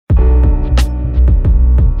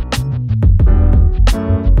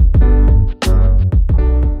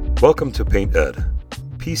Welcome to Paint Ed.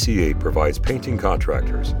 PCA provides painting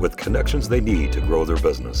contractors with connections they need to grow their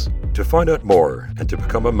business. To find out more and to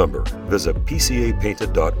become a member, visit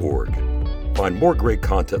pcapainted.org. Find more great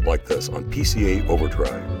content like this on PCA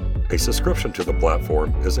Overdrive. A subscription to the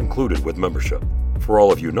platform is included with membership. For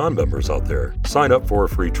all of you non-members out there, sign up for a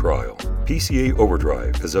free trial. PCA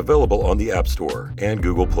Overdrive is available on the App Store and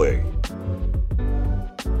Google Play.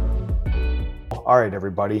 All right,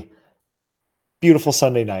 everybody. Beautiful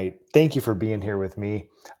Sunday night. Thank you for being here with me.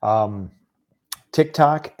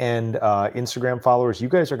 TikTok and Instagram followers, you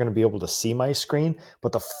guys are going to be able to see my screen,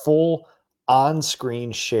 but the full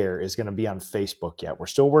on-screen share is going to be on Facebook yet. We're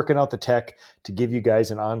still working out the tech to give you guys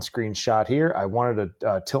an on-screen shot here. I wanted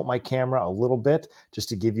to tilt my camera a little bit just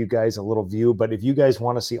to give you guys a little view. But if you guys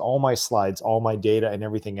want to see all my slides, all my data and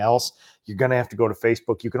everything else, you're going to have to go to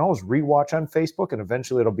Facebook. You can always rewatch on Facebook and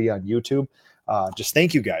eventually it'll be on YouTube. Just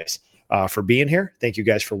thank you guys for being here. Thank you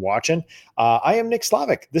guys for watching. I am Nick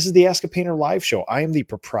Slavic. This is the Ask a Painter live show. I am the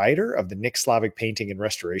proprietor of the Nick Slavic Painting and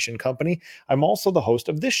Restoration Company. I'm also the host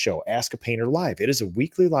of this show, Ask a Painter Live. It is a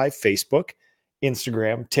weekly live Facebook,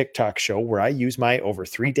 Instagram, TikTok show where I use my over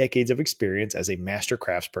 3 decades of experience as a master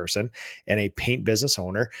craftsperson and a paint business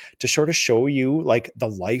owner to sort of show you like the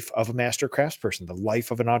life of a master craftsperson, the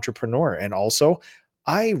life of an entrepreneur. And also,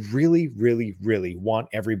 I really, really, really want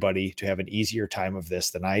everybody to have an easier time of this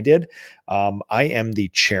than I did. I am the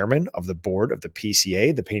chairman of the board of the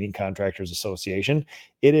PCA, the Painting Contractors Association.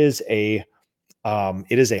 It is a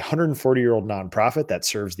 140-year-old nonprofit that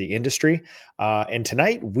serves the industry. And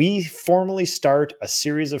tonight we formally start a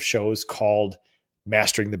series of shows called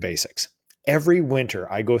Mastering the Basics. Every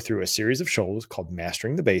winter, I go through a series of shows called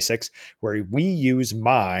Mastering the Basics, where we use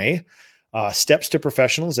my steps to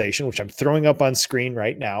professionalization, which I'm throwing up on screen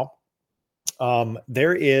right now.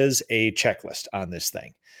 There is a checklist on this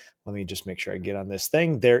thing. Let me just make sure I get on this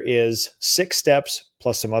thing. There is 6 steps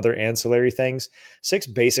plus some other ancillary things, 6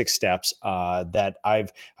 basic steps that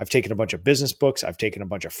I've taken a bunch of business books. I've taken a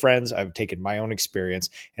bunch of friends. I've taken my own experience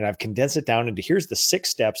and I've condensed it down into here's the 6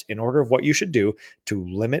 steps in order of what you should do to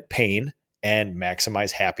limit pain and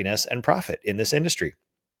maximize happiness and profit in this industry.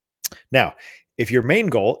 Now, if your main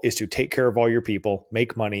goal is to take care of all your people,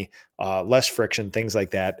 make money, less friction, things like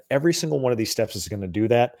that, every single one of these steps is going to do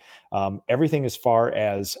that. Everything as far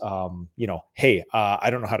as, hey, I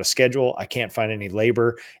don't know how to schedule. I can't find any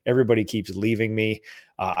labor. Everybody keeps leaving me.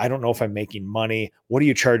 I don't know if I'm making money. What do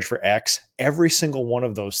you charge for X? Every single one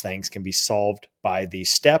of those things can be solved by these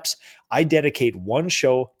steps. I dedicate one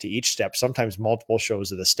show to each step, sometimes multiple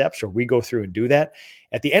shows of the steps where we go through and do that.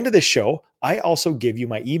 At the end of this show, I also give you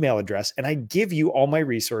my email address and I give you all my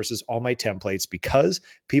resources, all my templates, because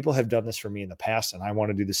people have done this for me in the past and I want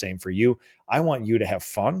to do the same for you. I want you to have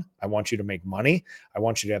fun. I want you to make money. I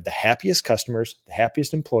want you to have the happiest customers, the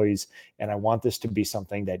happiest employees, and I want this to be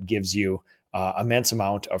something that gives you immense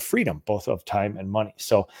amount of freedom, both of time and money.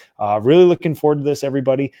 So really looking forward to this,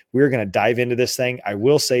 everybody. We're going to dive into this thing. I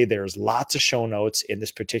will say there's lots of show notes in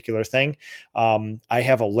this particular thing. I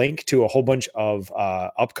have a link to a whole bunch of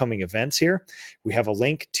upcoming events here. We have a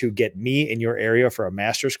link to get me in your area for a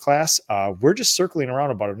master's class. We're just circling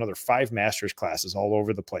around about another 5 master's classes all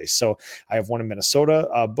over the place. So I have one in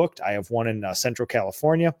Minnesota booked. I have one in Central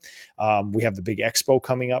California. We have the big expo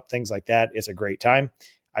coming up, things like that. It's a great time.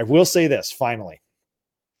 I will say this finally,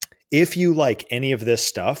 if you like any of this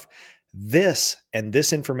stuff, this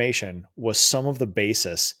information was some of the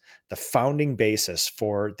basis, the founding basis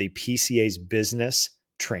for the PCA's business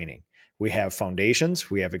training. We have foundations,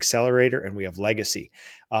 we have accelerator, and we have legacy.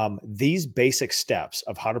 These basic steps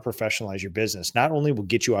of how to professionalize your business not only will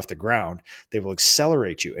get you off the ground, they will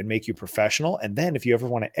accelerate you and make you professional. And then if you ever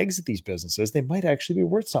want to exit these businesses, they might actually be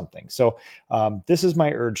worth something. So this is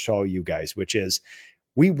my urge to all you guys, which is,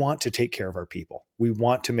 we want to take care of our people. We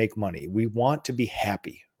want to make money. We want to be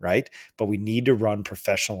happy, right? But we need to run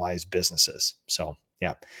professionalized businesses. So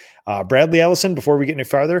yeah. Bradley Ellison, before we get any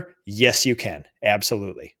farther, yes, you can.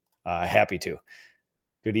 Absolutely. Happy to.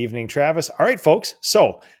 Good evening, Travis. All right, folks.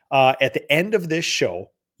 So at the end of this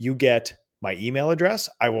show, you get my email address.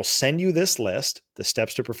 I will send you this list, the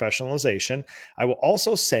steps to professionalization. I will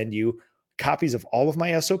also send you copies of all of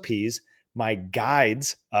my SOPs, my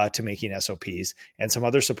guides to making SOPs, and some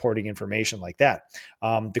other supporting information like that.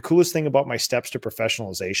 The coolest thing about my steps to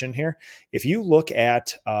professionalization here, if you look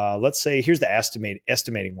at, let's say, here's the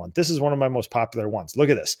estimating one. This is one of my most popular ones. Look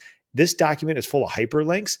at this. This document is full of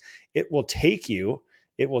hyperlinks. It will take you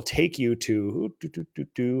it will take you to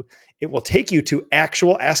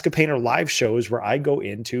actual Ask a Painter live shows where I go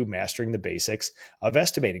into mastering the basics of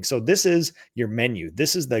estimating. So this is your menu.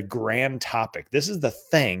 This is the grand topic. This is the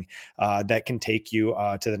thing that can take you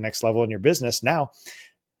to the next level in your business. Now,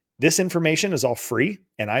 this information is all free,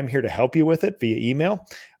 and I'm here to help you with it via email.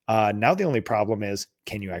 Now the only problem is,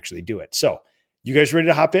 can you actually do it? So you guys ready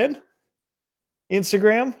to hop in?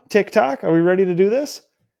 Instagram, TikTok, are we ready to do this?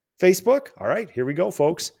 Facebook? All right, here we go,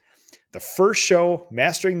 folks. The first show,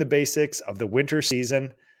 Mastering the Basics of the Winter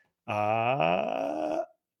Season.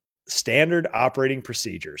 Standard operating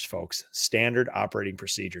procedures, folks. Standard operating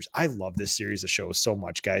procedures. I love this series of shows so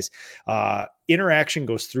much, guys. Interaction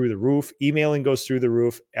goes through the roof. Emailing goes through the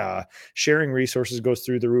roof. Sharing resources goes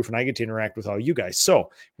through the roof. And I get to interact with all you guys.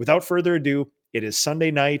 So without further ado, it is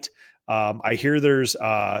Sunday night. I hear there's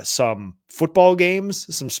some football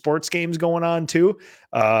games, some sports games going on too,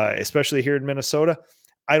 especially here in Minnesota.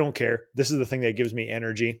 I don't care. This is the thing that gives me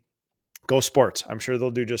energy. Go sports. I'm sure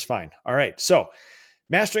they'll do just fine. All right. So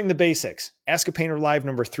Mastering the Basics, Ask a Painter Live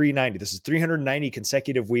number 390. This is 390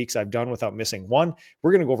 consecutive weeks I've done without missing one.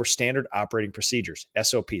 We're going to go over standard operating procedures,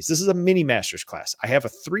 SOPs. This is a mini master's class. I have a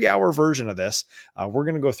 3-hour version of this. We're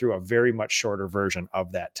going to go through a very much shorter version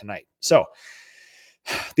of that tonight. So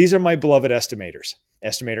these are my beloved estimators,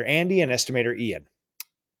 Estimator Andy and Estimator Ian.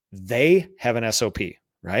 They have an SOP,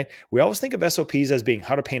 right? We always think of SOPs as being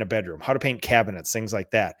how to paint a bedroom, how to paint cabinets, things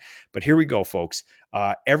like that. But here we go, folks.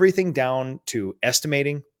 Everything down to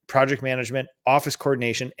estimating, project management, office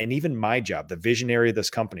coordination, and even my job, the visionary of this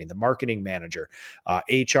company, the marketing manager,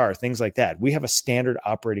 HR, things like that. We have a standard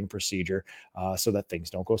operating procedure so that things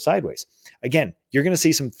don't go sideways. Again, you're going to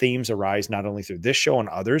see some themes arise not only through this show and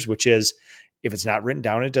others, which is if it's not written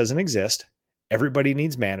down, it doesn't exist. Everybody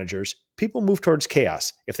needs managers. People move towards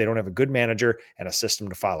chaos if they don't have a good manager and a system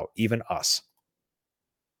to follow, even us.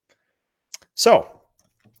 So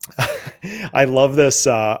I love this.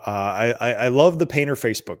 I love the painter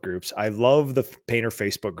Facebook groups. I love the painter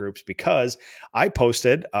Facebook groups because I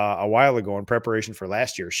posted a while ago in preparation for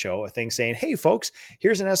last year's show, a thing saying, hey folks,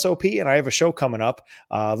 here's an SOP and I have a show coming up.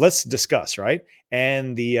 Let's discuss, right?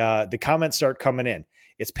 And the comments start coming in.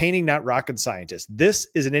 It's painting, not rocket scientist. This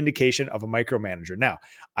is an indication of a micromanager. Now,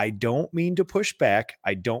 I don't mean to push back.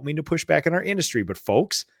 I don't mean to push back in our industry, but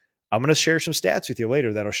folks, I'm going to share some stats with you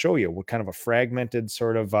later that'll show you what kind of a fragmented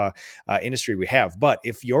sort of industry we have. But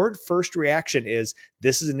if your first reaction is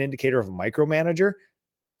this is an indicator of a micromanager,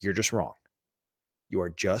 you're just wrong. You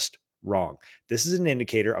are just wrong. This is an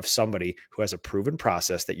indicator of somebody who has a proven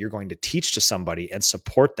process that you're going to teach to somebody and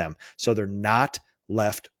support them so they're not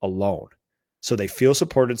left alone. So they feel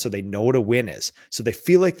supported, so they know what a win is. So they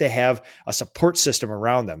feel like they have a support system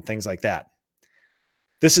around them, things like that.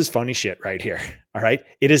 This is funny shit right here. All right.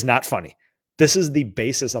 It is not funny. This is the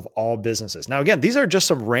basis of all businesses. Now, again, these are just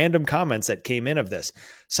some random comments that came in of this.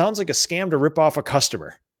 Sounds like a scam to rip off a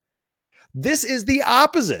customer. This is the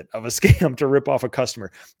opposite of a scam to rip off a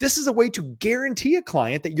customer. This is a way to guarantee a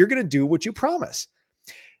client that you're going to do what you promise.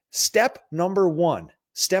 Step number one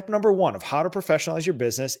of how to professionalize your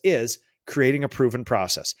business is creating a proven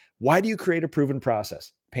process. Why do you create a proven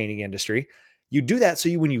process? Painting industry. You do that so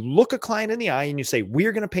when you look a client in the eye and you say,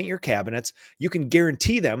 we're going to paint your cabinets, you can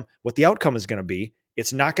guarantee them what the outcome is going to be.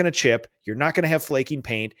 It's not going to chip. You're not going to have flaking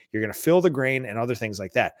paint. You're going to fill the grain and other things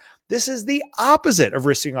like that. This is the opposite of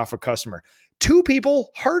ripping off a customer. 2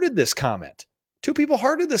 people hearted this comment.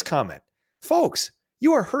 Folks,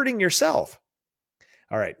 you are hurting yourself.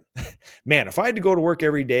 All right, man, if I had to go to work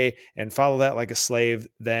every day and follow that like a slave,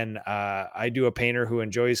 then I do a painter who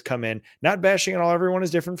enjoys come in, not bashing it all. Everyone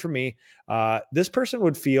is different from me. This person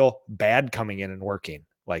would feel bad coming in and working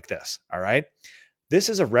like this. All right. This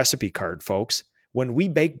is a recipe card, folks. When we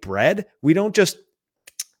bake bread, we don't just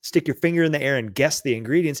stick your finger in the air and guess the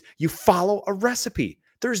ingredients. You follow a recipe.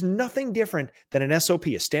 There's nothing different than an SOP,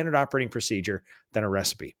 a standard operating procedure, than a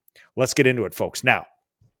recipe. Let's get into it, folks. Now,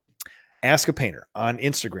 Ask a Painter on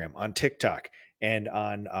Instagram, on TikTok, and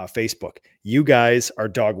on Facebook. You guys are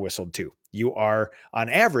dog whistled too. You are, on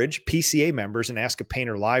average, PCA members and Ask a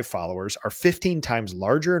Painter Live followers are 15 times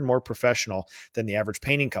larger and more professional than the average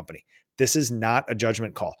painting company. This is not a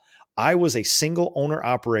judgment call. I was a single owner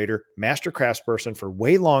operator, master craftsperson for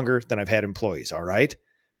way longer than I've had employees. All right.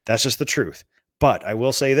 That's just the truth. But I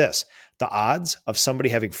will say this, the odds of somebody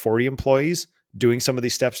having 40 employees doing some of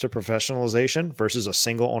these steps to professionalization versus a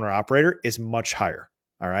single owner operator is much higher.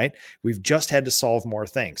 All right. We've just had to solve more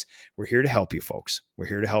things. We're here to help you, folks. We're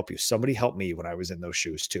here to help you. Somebody helped me when I was in those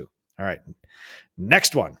shoes too. All right.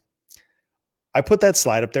 Next one. I put that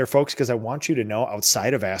slide up there, folks, because I want you to know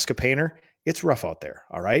outside of Ask a Painter, it's rough out there.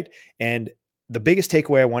 All right. And the biggest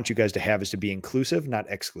takeaway I want you guys to have is to be inclusive, not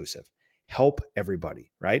exclusive. Help everybody,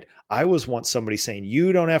 right? I was once somebody saying,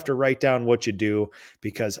 you don't have to write down what you do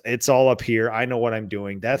because it's all up here. I know what I'm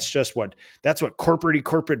doing. That's what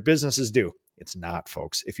corporate businesses do. It's not,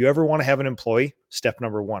 folks. If you ever want to have an employee, step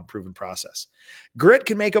number one, proven process. Grit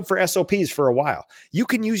can make up for SOPs for a while. You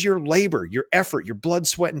can use your labor, your effort, your blood,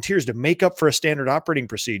 sweat, and tears to make up for a standard operating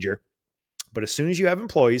procedure. But as soon as you have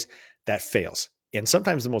employees, that fails. And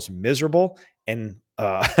sometimes the most miserable and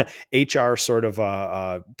HR sort of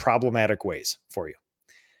problematic ways for you.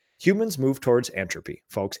 Humans move towards entropy,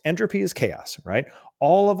 folks. Entropy is chaos, right?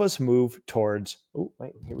 All of us move towards, oh,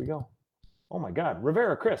 wait, here we go. Oh my God,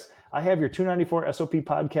 Rivera, Chris, I have your 294 SOP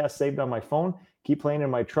podcast saved on my phone. Keep playing in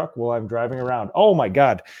my truck while I'm driving around. Oh my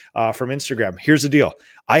God, from Instagram. Here's the deal.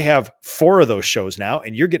 I have 4 of those shows now,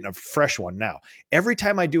 and you're getting a fresh one now. Every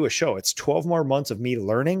time I do a show, it's 12 more months of me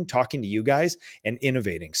learning, talking to you guys, and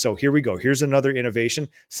innovating. So here we go. Here's another innovation.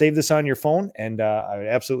 Save this on your phone, and I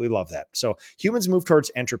absolutely love that. So humans move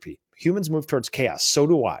towards entropy. Humans move towards chaos. So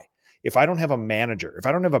do I. If I don't have a manager, if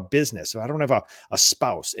I don't have a business, if I don't have a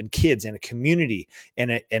spouse and kids and a community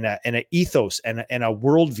and an ethos and a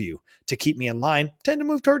worldview to keep me in line, I tend to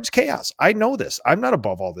move towards chaos. I know this. I'm not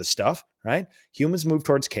above all this stuff, right? Humans move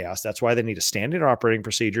towards chaos. That's why they need a standard operating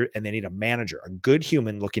procedure and they need a manager, a good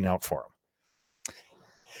human looking out for them.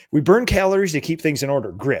 We burn calories to keep things in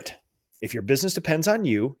order. Grit. If your business depends on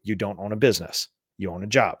you, you don't own a business. You own a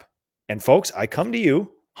job. And folks, I come to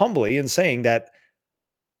you humbly and saying that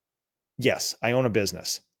yes, I own a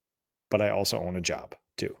business, but I also own a job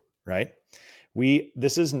too, right?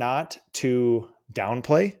 This is not to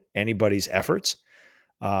downplay anybody's efforts,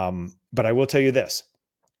 but I will tell you this.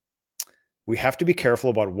 We have to be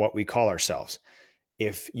careful about what we call ourselves.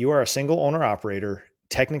 If you are a single owner operator,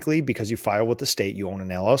 technically, because you file with the state, you own an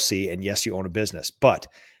LLC, and yes, you own a business, but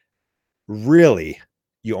really,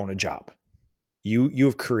 you own a job.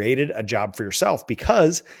 You've created a job for yourself,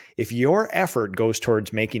 because if your effort goes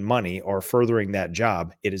towards making money or furthering that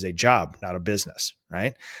job, it is a job, not a business,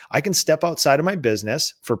 right? I can step outside of my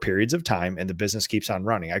business for periods of time and the business keeps on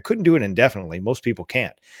running. I couldn't do it indefinitely. Most people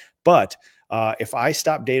can't. But if I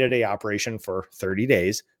stop day-to-day operation for 30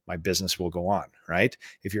 days, my business will go on, right?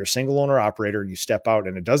 If you're a single owner operator and you step out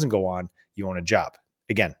and it doesn't go on, you own a job.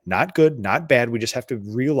 Again, not good, not bad. We just have to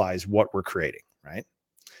realize what we're creating, right?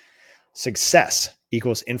 Success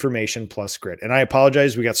equals information plus grit. And I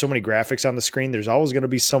apologize. We got so many graphics on the screen. There's always going to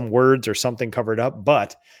be some words or something covered up,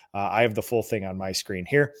 but I have the full thing on my screen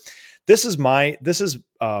here. This is what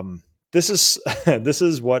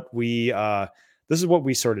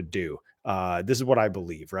we sort of do. This is what I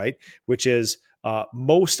believe, right? Which is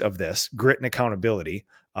most of this grit and accountability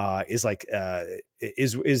is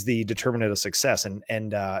the determinant of success,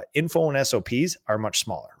 and info and SOPs are much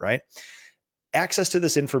smaller, right? Access to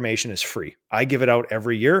this information is free. I give it out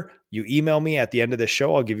every year. You email me at the end of this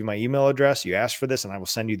show. I'll give you my email address. You ask for this and I will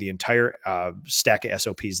send you the entire stack of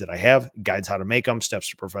SOPs that I have, guides how to make them, steps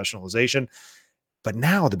to professionalization. But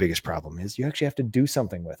now the biggest problem is you actually have to do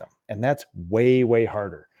something with them. And that's way, way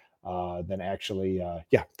harder than actually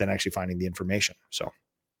finding the information. So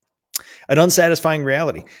an unsatisfying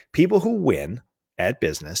reality. People who win at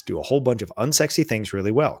business do a whole bunch of unsexy things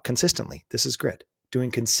really well, consistently. This is grit. Doing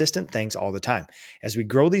consistent things all the time. As we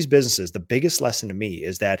grow these businesses, the biggest lesson to me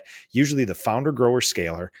is that usually the founder, grower,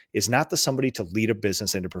 scaler is not the somebody to lead a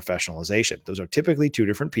business into professionalization. Those are typically 2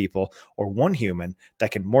 different people or one human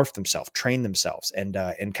that can morph themselves, train themselves, and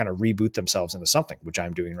kind of reboot themselves into something, which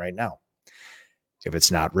I'm doing right now. If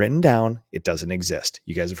it's not written down, it doesn't exist.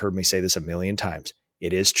 You guys have heard me say this a million times.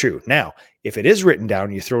 It is true. Now, if it is written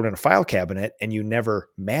down, you throw it in a file cabinet and you never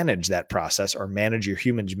manage that process or manage your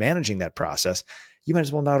humans managing that process, you might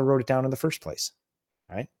as well not have wrote it down in the first place,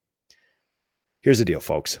 right? Here's the deal,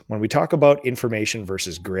 folks. When we talk about information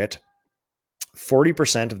versus grit,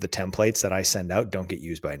 40% of the templates that I send out don't get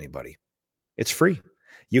used by anybody. It's free.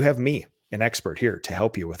 You have me, an expert here to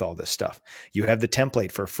help you with all this stuff. You have the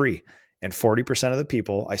template for free, and 40% of the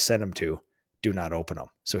people I send them to do not open them.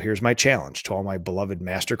 So here's my challenge to all my beloved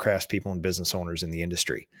master crafts people and business owners in the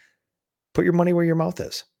industry. Put your money where your mouth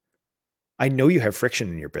is. I know you have friction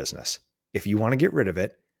in your business. If you want to get rid of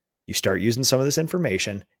it, you start using some of this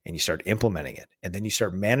information and you start implementing it. And then you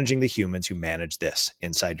start managing the humans who manage this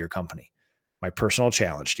inside your company. My personal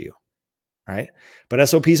challenge to you. All right. But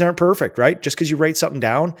SOPs aren't perfect, right? Just because you write something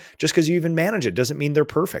down, just because you even manage it doesn't mean they're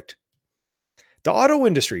perfect. The auto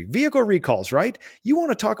industry, vehicle recalls, right? You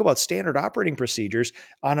want to talk about standard operating procedures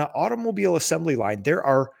on an automobile assembly line. There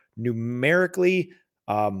are numerically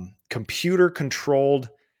computer controlled,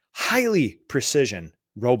 highly precision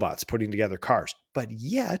robots putting together cars, but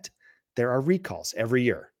yet there are recalls every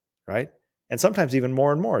year, right? And sometimes even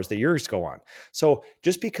more and more as the years go on. So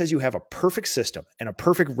just because you have a perfect system and a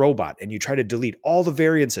perfect robot and you try to delete all the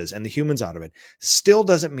variances and the humans out of it, still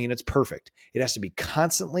doesn't mean it's perfect. It has to be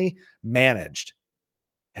constantly managed.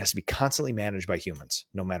 It has to be constantly managed by humans,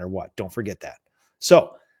 no matter what. Don't forget that.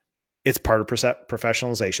 So it's part of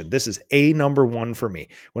professionalization. This is number one for me.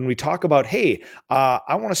 When we talk about, hey,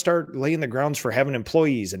 I want to start laying the grounds for having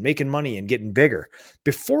employees and making money and getting bigger.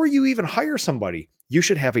 Before you even hire somebody, you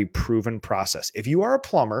should have a proven process. If you are a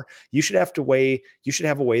plumber, you should have a way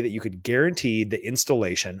that you could guarantee the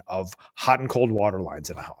installation of hot and cold water lines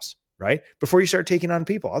in a house, right? Before you start taking on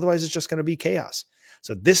people. Otherwise, it's just going to be chaos.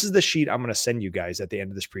 So this is the sheet I'm going to send you guys at the end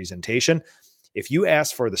of this presentation. If you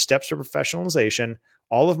ask for the steps to professionalization,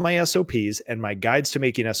 all of my SOPs and my guides to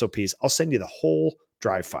making SOPs, I'll send you the whole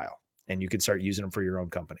drive file and you can start using them for your own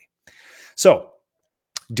company. So,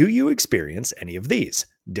 do you experience any of these?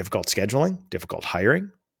 Difficult scheduling, difficult hiring,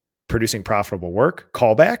 producing profitable work,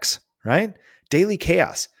 callbacks, right? Daily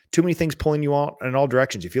chaos, too many things pulling you out in all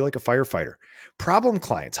directions. You feel like a firefighter. Problem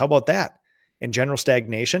clients, how about that? And general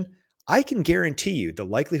stagnation, I can guarantee you the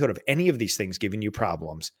likelihood of any of these things giving you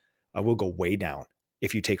problems will go way down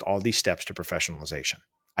if you take all these steps to professionalization.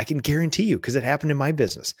 I can guarantee you, because it happened in my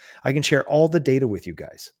business. I can share all the data with you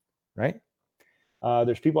guys, right?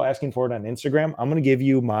 There's people asking for it on Instagram. I'm going to give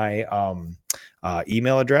you my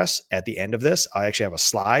email address at the end of this. I actually have a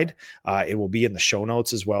slide. It will be in the show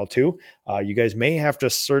notes as well, too. You guys may have to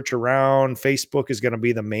search around. Facebook is going to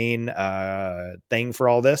be the main thing for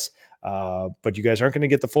all this. But you guys aren't going to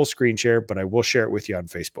get the full screen share, but I will share it with you on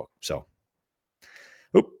Facebook.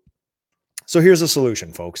 So here's a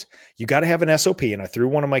solution, folks. You got to have an SOP, and I threw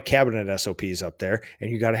one of my cabinet SOPs up there,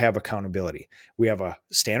 and you got to have accountability. We have a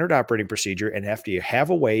standard operating procedure, and after you have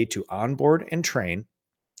a way to onboard and train,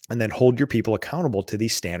 and then hold your people accountable to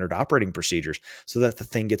these standard operating procedures so that the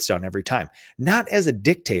thing gets done every time. Not as a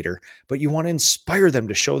dictator, but you want to inspire them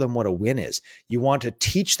to show them what a win is. You want to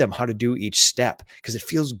teach them how to do each step because it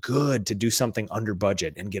feels good to do something under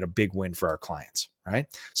budget and get a big win for our clients, right?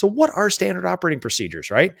 So what are standard operating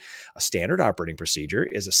procedures, right? A standard operating procedure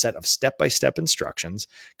is a set of step-by-step instructions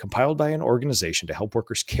compiled by an organization to help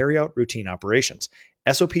workers carry out routine operations.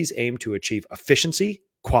 SOPs aim to achieve efficiency,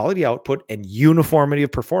 quality output, and uniformity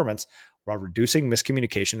of performance while reducing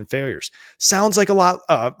miscommunication and failures. Sounds like a lot.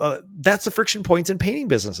 That's the friction points in painting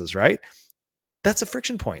businesses, right? That's the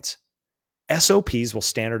friction points. SOPs will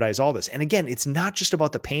standardize all this. And again, it's not just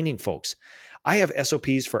about the painting, folks. I have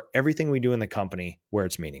SOPs for everything we do in the company where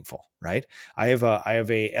it's meaningful, right? I have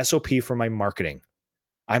a SOP for my marketing.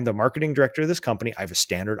 I'm the marketing director of this company. I have a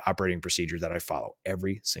standard operating procedure that I follow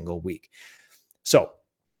every single week. So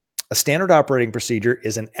a standard operating procedure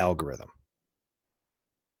is an algorithm.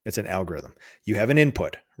 It's an algorithm. You have an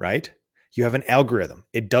input, right? You have an algorithm.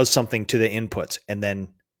 It does something to the inputs and then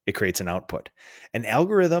it creates an output. An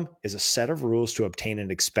algorithm is a set of rules to obtain an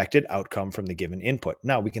expected outcome from the given input.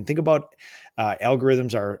 Now, we can think about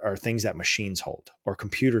algorithms are things that machines hold or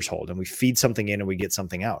computers hold, and we feed something in and we get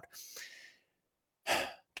something out.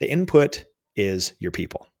 The input is your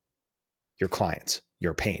people, your clients,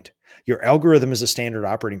 your paint. Your algorithm is a standard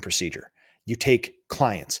operating procedure. You take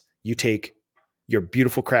clients, you take your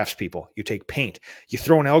beautiful craftspeople, you take paint, you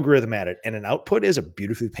throw an algorithm at it, and an output is a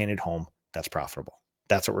beautifully painted home that's profitable.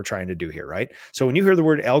 That's what we're trying to do here, right? So when you hear the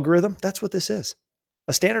word algorithm, that's what this is.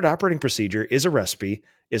 A standard operating procedure is a recipe,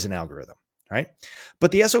 is an algorithm, right?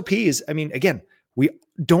 But the SOPs, I mean, again, we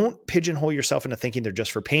don't pigeonhole yourself into thinking they're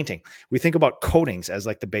just for painting. We think about coatings as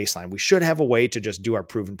like the baseline. We should have a way to just do our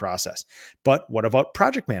proven process. But what about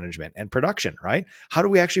project management and production, right? How do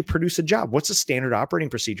we actually produce a job? What's a standard operating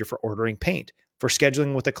procedure for ordering paint, for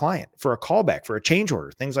scheduling with a client, for a callback, for a change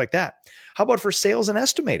order, things like that? How about for sales and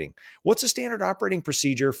estimating? What's a standard operating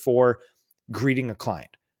procedure for greeting a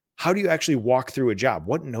client? How do you actually walk through a job?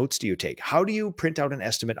 What notes do you take? How do you print out an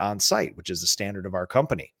estimate on site, which is the standard of our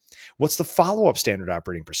company? What's the follow-up standard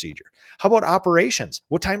operating procedure? How about operations?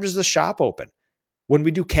 What time does the shop open? When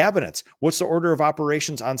we do cabinets, what's the order of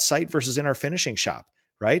operations on site versus in our finishing shop,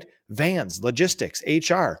 right? Vans, logistics,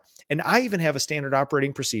 HR. And I even have a standard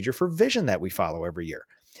operating procedure for vision that we follow every year.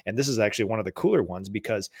 And this is actually one of the cooler ones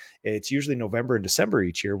because it's usually November and December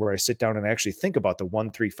each year where I sit down and actually think about the 1,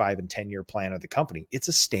 3, 5, and 10-year plan of the company. It's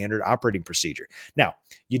a standard operating procedure. Now,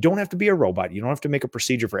 you don't have to be a robot. You don't have to make a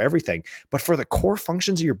procedure for everything. But for the core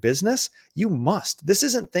functions of your business, you must. This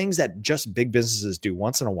isn't things that just big businesses do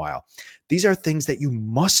once in a while. These are things that you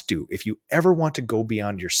must do if you ever want to go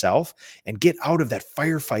beyond yourself and get out of that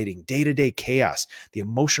firefighting, day-to-day chaos, the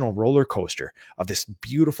emotional roller coaster of this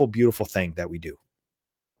beautiful, beautiful thing that we do.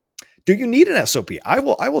 Do you need an SOP? I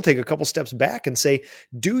will take a couple steps back and say,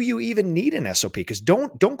 do you even need an SOP? Because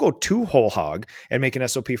don't go too whole hog and make an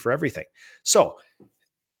SOP for everything. So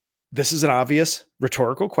this is an obvious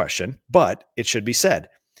rhetorical question, but it should be said.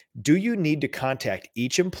 Do you need to contact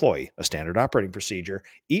each employee, a standard operating procedure,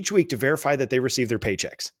 each week to verify that they receive their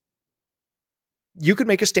paychecks? You could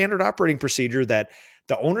make a standard operating procedure that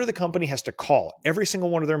the owner of the company has to call every single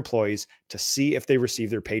one of their employees to see if they receive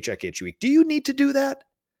their paycheck each week. Do you need to do that?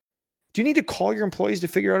 Do you need to call your employees to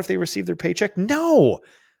figure out if they receive their paycheck? No,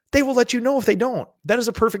 they will let you know if they don't. That is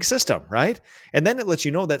a perfect system, right? And then it lets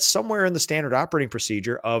you know that somewhere in the standard operating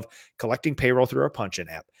procedure of collecting payroll through our punch-in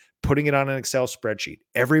app, putting it on an Excel spreadsheet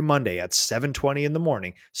every Monday at 7:20 in the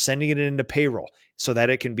morning, sending it into payroll so that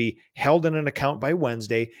it can be held in an account by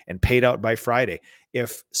Wednesday and paid out by Friday.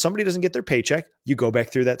 If somebody doesn't get their paycheck, you go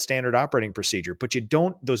back through that standard operating procedure, but you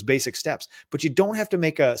don't, those basic steps, but you don't have to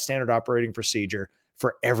make a standard operating procedure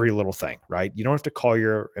for every little thing, right? You don't have to call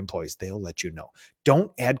your employees. They'll let you know.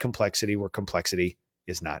 Don't add complexity where complexity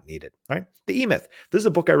is not needed, right? The E-Myth. This is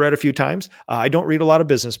a book I read a few times. I don't read a lot of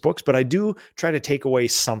business books, but I do try to take away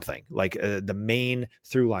something like the main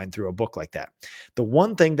through line through a book like that. The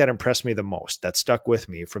one thing that impressed me the most, that stuck with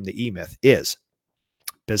me from the E-Myth, is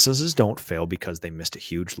businesses don't fail because they missed a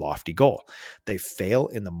huge, lofty goal. They fail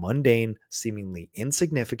in the mundane, seemingly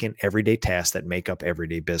insignificant everyday tasks that make up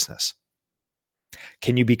everyday business.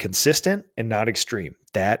 Can you be consistent and not extreme?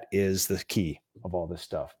 That is the key of all this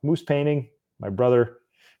stuff. Moose Painting, my brother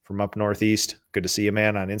from up northeast. Good to see you,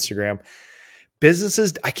 man, on Instagram.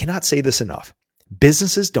 Businesses, I cannot say this enough.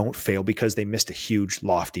 Businesses don't fail because they missed a huge,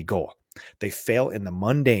 lofty goal. They fail in the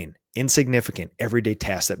mundane, insignificant, everyday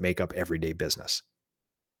tasks that make up everyday business.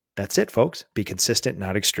 That's it, folks. Be consistent,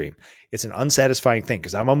 not extreme. It's an unsatisfying thing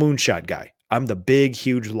because I'm a moonshot guy. I'm the big,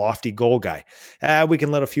 huge, lofty goal guy. We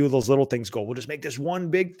can let a few of those little things go. We'll just make this one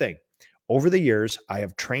big thing. Over the years, I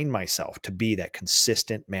have trained myself to be that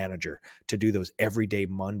consistent manager, to do those everyday,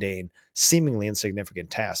 mundane, seemingly insignificant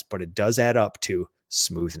tasks, but it does add up to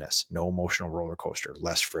smoothness, no emotional roller coaster,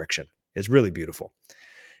 less friction. It's really beautiful.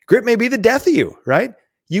 Grit may be the death of you, right?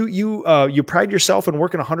 You pride yourself in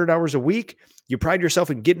working 100 hours a week. You pride yourself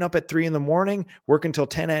in getting up at 3 a.m, working until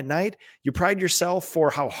 10 at night. You pride yourself for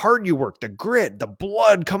how hard you work, the grit, the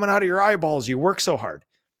blood coming out of your eyeballs. You work so hard.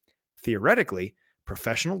 Theoretically,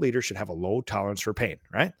 professional leaders should have a low tolerance for pain,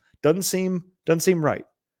 right? Doesn't seem right.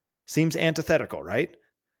 Seems antithetical, right?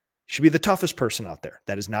 Should be the toughest person out there.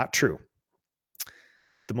 That is not true.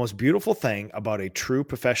 The most beautiful thing about a true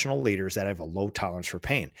professional leader is that I have a low tolerance for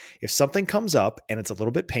pain. If something comes up and it's a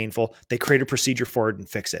little bit painful, they create a procedure for it and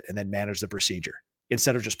fix it and then manage the procedure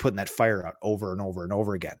instead of just putting that fire out over and over and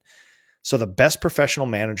over again. So the best professional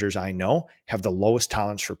managers I know have the lowest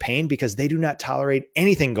tolerance for pain because they do not tolerate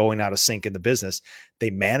anything going out of sync in the business.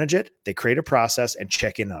 They manage it, they create a process and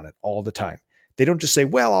check in on it all the time. They don't just say,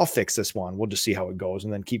 well, I'll fix this one. We'll just see how it goes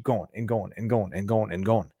and then keep going and going and going and going and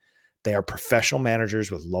going. They are professional managers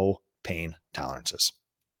with low pain tolerances.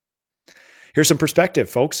 Here's some perspective,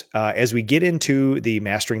 folks. As we get into the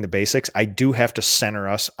mastering the basics, I do have to center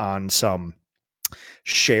us on some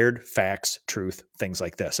shared facts, truth, things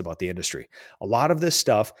like this about the industry. A lot of this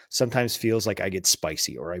stuff sometimes feels like I get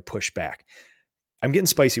spicy or I push back. I'm getting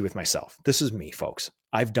spicy with myself. This is me, folks.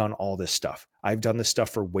 I've done all this stuff. I've done this stuff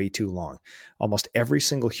for way too long. Almost every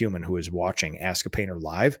single human who is watching Ask a Painter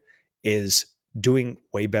live is doing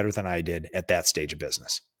way better than I did at that stage of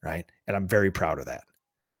business, right? And I'm very proud of that.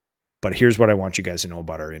 But here's what I want you guys to know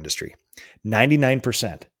about our industry.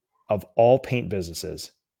 99% of all paint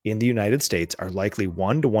businesses in the United States are likely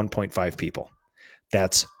 1 to 1.5 people.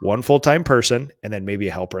 That's one full-time person and then maybe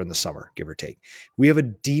a helper in the summer, give or take. We have a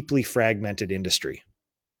deeply fragmented industry,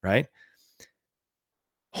 right?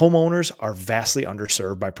 Homeowners are vastly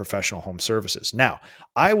underserved by professional home services. Now,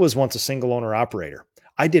 I was once a single owner operator.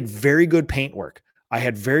 I did very good paint work. I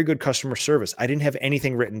had very good customer service. I didn't have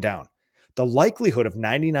anything written down. The likelihood of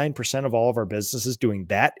 99% of all of our businesses doing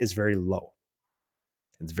that is very low.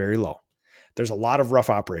 It's very low. There's a lot of rough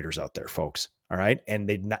operators out there, folks. All right.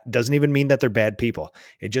 And doesn't even mean that they're bad people.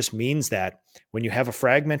 It just means that when you have a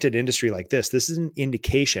fragmented industry like this is an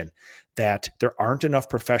indication that there aren't enough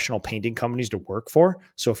professional painting companies to work for.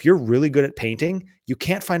 So if you're really good at painting, you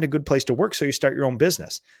can't find a good place to work. So you start your own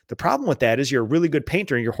business. The problem with that is you're a really good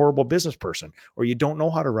painter and you're a horrible business person, or you don't know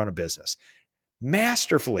how to run a business.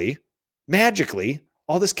 Masterfully, magically,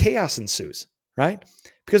 all this chaos ensues, right?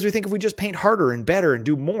 Because we think if we just paint harder and better and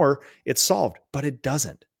do more, it's solved, but it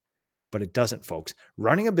doesn't. But it doesn't, folks.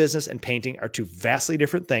 Running a business and painting are two vastly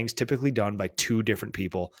different things, typically done by two different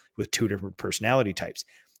people with two different personality types.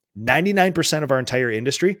 99% of our entire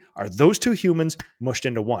industry are those two humans mushed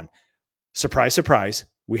into one. Surprise, surprise,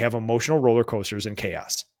 we have emotional roller coasters and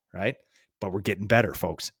chaos, right? But we're getting better,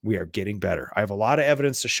 folks. We are getting better. I have a lot of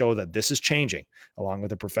evidence to show that this is changing along with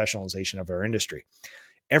the professionalization of our industry.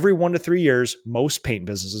 Every 1 to 3 years, most paint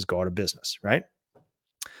businesses go out of business, right?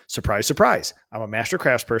 Surprise, surprise. I'm a master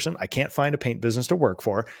crafts person. I can't find a paint business to work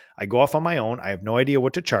for. I go off on my own. I have no idea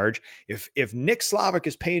what to charge. If Nick Slavic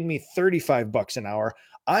is paying me $35 an hour,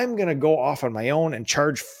 I'm going to go off on my own and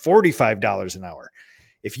charge $45 an hour.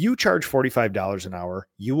 If you charge $45 an hour,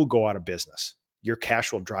 you will go out of business. Your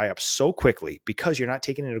cash will dry up so quickly because you're not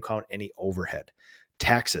taking into account any overhead,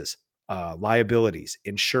 taxes, liabilities,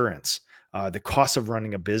 insurance, the cost of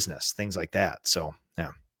running a business, things like that. So,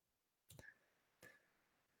 yeah.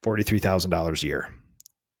 $43,000 a year.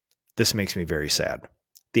 This makes me very sad.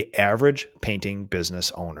 The average painting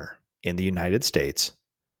business owner in the United States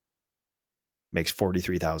makes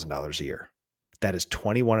 $43,000 a year. That is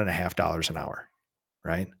 $21.50 an hour,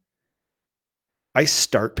 right? I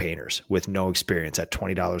start painters with no experience at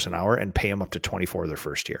 $20 an hour and pay them up to $24 their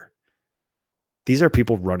first year. These are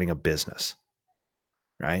people running a business,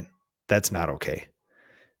 right? That's not okay.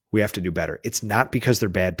 We have to do better. It's not because they're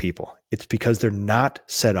bad people. It's because they're not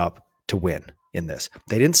set up to win in this.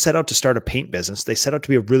 They didn't set out to start a paint business. They set out to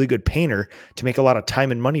be a really good painter to make a lot of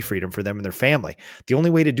time and money freedom for them and their family. The only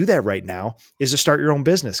way to do that right now is to start your own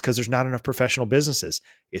business because there's not enough professional businesses.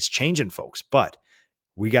 It's changing, folks, but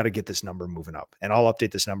we got to get this number moving up. And I'll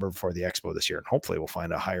update this number before the expo this year, and hopefully we'll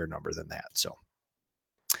find a higher number than that. So,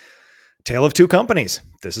 tale of two companies.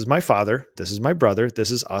 This is my father. This is my brother.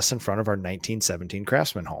 This is us in front of our 1917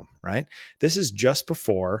 Craftsman home, right? This is just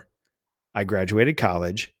before I graduated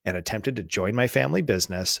college and attempted to join my family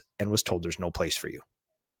business and was told there's no place for you,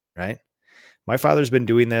 right? My father's been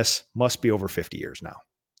doing this, must be over 50 years now,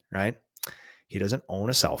 right? He doesn't own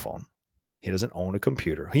a cell phone. He doesn't own a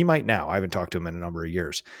computer. He might now. I haven't talked to him in a number of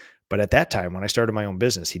years. But at that time, when I started my own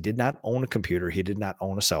business, he did not own a computer. He did not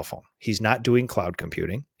own a cell phone. He's not doing cloud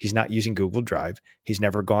computing. He's not using Google Drive. He's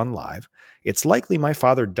never gone live. It's likely my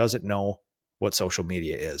father doesn't know what social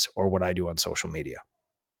media is or what I do on social media.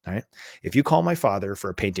 All right. If you call my father for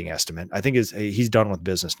a painting estimate, I think he's done with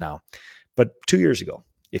business now. But 2 years ago,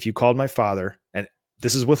 if you called my father, and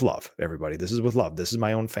this is with love, everybody, this is with love. This is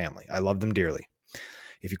my own family. I love them dearly.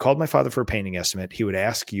 If you called my father for a painting estimate, he would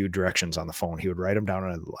ask you directions on the phone. He would write them down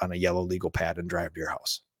on a yellow legal pad and drive to your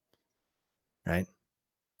house. Right?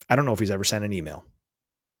 I don't know if he's ever sent an email.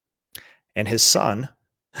 And his son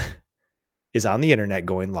is on the internet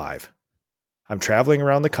going live. I'm traveling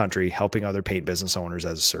around the country helping other paint business owners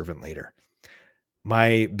as a servant leader.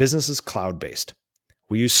 My business is cloud-based.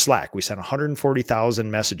 We use Slack. We send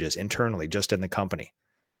 140,000 messages internally just in the company,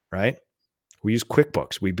 right? We use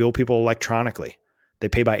QuickBooks. We bill people electronically. They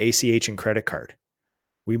pay by ACH and credit card.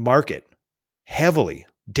 We market heavily,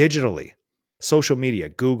 digitally, social media,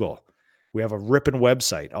 Google. We have a ripping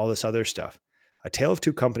website, all this other stuff. A tale of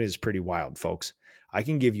two companies is pretty wild, folks. I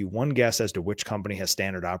can give you one guess as to which company has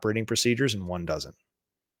standard operating procedures and one doesn't.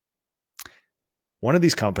 One of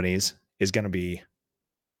these companies is going to be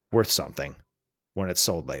worth something when it's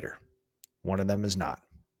sold later. One of them is not.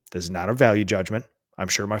 This is not a value judgment. I'm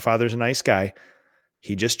sure my father's a nice guy.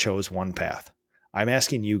 He just chose one path. I'm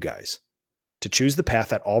asking you guys to choose the path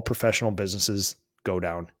that all professional businesses go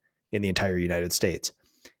down in the entire United States,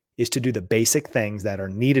 is to do the basic things that are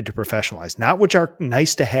needed to professionalize, not which are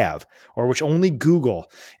nice to have or which only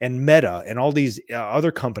Google and Meta and all these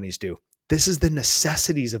other companies do. This is the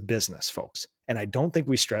necessities of business, folks. And I don't think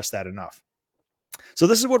we stress that enough. So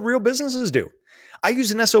this is what real businesses do. I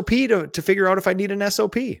use an SOP to figure out if I need an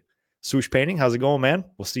SOP. Swoosh Painting, how's it going, man?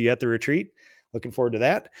 We'll see you at the retreat. Looking forward to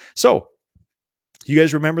that. So, you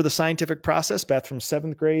guys remember the scientific process, Beth, from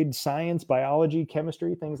 7th grade science, biology,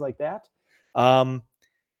 chemistry, things like that? The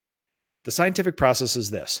scientific process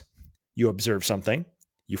is this. You observe something,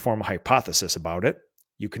 you form a hypothesis about it,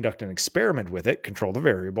 you conduct an experiment with it, control the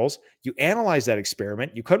variables, you analyze that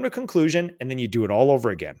experiment, you come to a conclusion, and then you do it all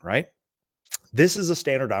over again, right? This is a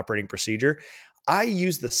standard operating procedure. I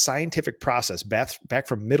use the scientific process back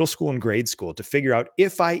from middle school and grade school to figure out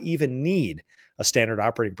if I even need a standard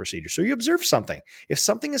operating procedure. So you observe something. If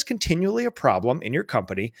something is continually a problem in your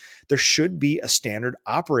company, there should be a standard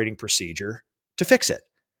operating procedure to fix it.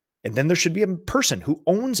 And then there should be a person who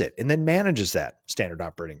owns it and then manages that standard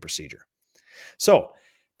operating procedure. So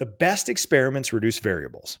the best experiments reduce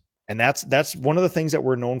variables. And that's one of the things that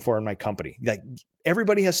we're known for in my company. Like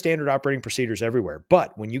everybody has standard operating procedures everywhere.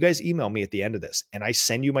 But when you guys email me at the end of this and I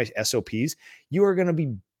send you my SOPs, you are going to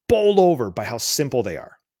be bowled over by how simple they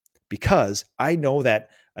are. Because I know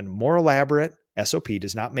that a more elaborate SOP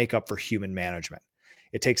does not make up for human management.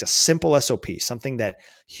 It takes a simple SOP, something that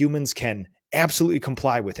humans can absolutely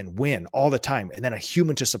comply with and win all the time, and then a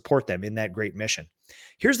human to support them in that great mission.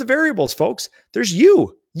 Here's the variables, folks. There's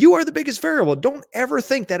you. You are the biggest variable. Don't ever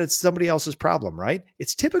think that it's somebody else's problem, right?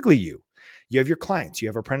 It's typically you. You have your clients, you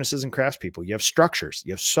have apprentices and craftspeople, you have structures,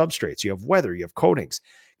 you have substrates, you have weather, you have coatings,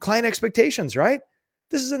 client expectations, right?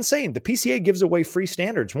 This is insane. The PCA gives away free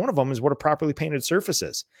standards. One of them is what a properly painted surface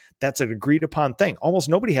is. That's an agreed upon thing. Almost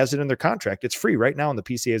nobody has it in their contract. It's free right now on the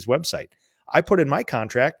PCA's website. I put in my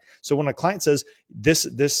contract. So when a client says this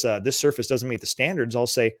surface doesn't meet the standards, I'll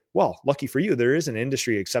say, well, lucky for you, there is an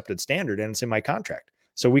industry accepted standard and it's in my contract.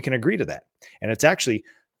 So we can agree to that. And it's actually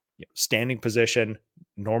standing position,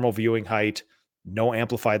 normal viewing height, no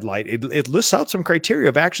amplified light. It lists out some criteria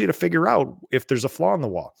of actually to figure out if there's a flaw in the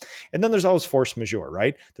wall. And then there's always force majeure,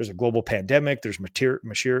 right? There's a global pandemic, there's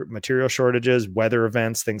material shortages, weather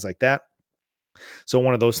events, things like that. So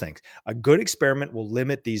one of those things. A good experiment will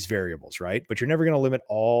limit these variables, right? But you're never going to limit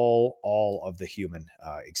all of the human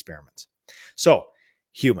experiments. So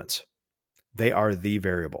humans, they are the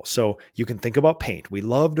variable. So you can think about paint. We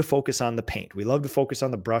love to focus on the paint. We love to focus on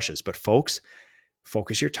the brushes, but folks,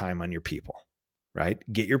 focus your time on your people, right?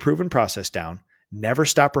 Get your proven process down. Never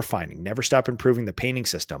stop refining, never stop improving the painting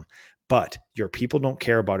system. But your people don't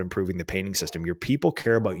care about improving the painting system. Your people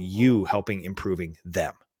care about you helping improving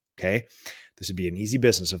them. Okay. This would be an easy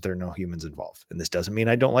business if there are no humans involved. And this doesn't mean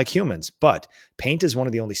I don't like humans, but paint is one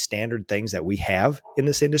of the only standard things that we have in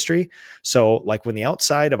this industry. So like when the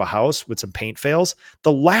outside of a house with some paint fails,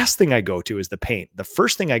 the last thing I go to is the paint. The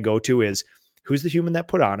first thing I go to is who's the human that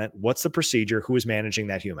put on it? What's the procedure? Who is managing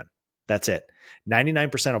that human? That's it.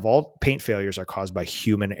 99% of all paint failures are caused by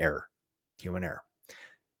human error,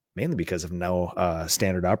 mainly because of no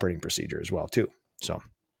standard operating procedure as well too. So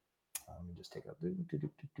let me just take a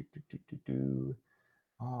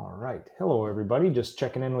all right. Hello, everybody. Just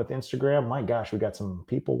checking in with Instagram. My gosh, we got some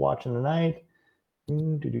people watching tonight.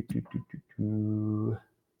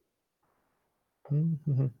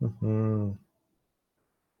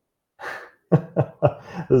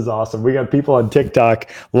 This is awesome. We got people on TikTok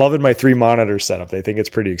loving my 3 monitor setup. They think it's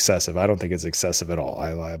pretty excessive. I don't think it's excessive at all.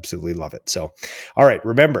 I absolutely love it. So, all right.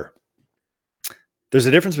 Remember, there's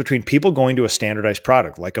a difference between people going to a standardized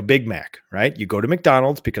product like a Big Mac, right? You go to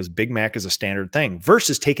McDonald's because Big Mac is a standard thing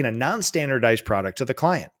versus taking a non-standardized product to the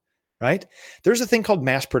client, right? There's a thing called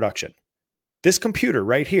mass production. This computer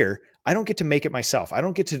right here, I don't get to make it myself. I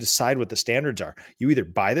don't get to decide what the standards are. You either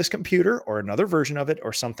buy this computer or another version of it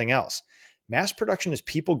or something else. Mass production is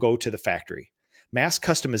people go to the factory. Mass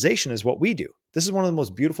customization is what we do. This is one of the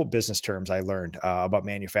most beautiful business terms I learned about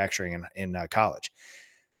manufacturing in college,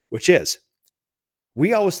 which is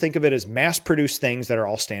we always think of it as mass-produced things that are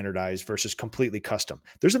all standardized versus completely custom.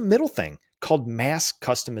 There's a middle thing called mass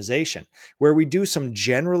customization, where we do some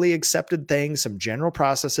generally accepted things, some general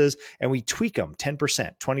processes, and we tweak them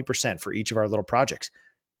 10%, 20% for each of our little projects.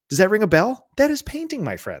 Does that ring a bell? That is painting,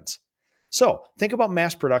 my friends. So think about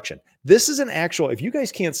mass production. This is an actual, if you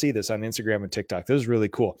guys can't see this on Instagram and TikTok, this is really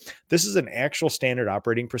cool. This is an actual standard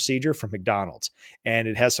operating procedure from McDonald's. And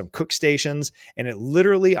it has some cook stations. And it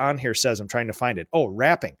literally on here says, I'm trying to find it. Oh,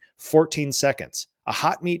 wrapping, 14 seconds. A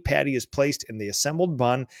hot meat patty is placed in the assembled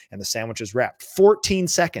bun and the sandwich is wrapped. 14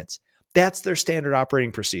 seconds. That's their standard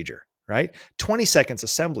operating procedure, right? 20 seconds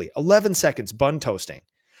assembly, 11 seconds bun toasting.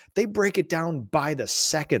 They break it down by the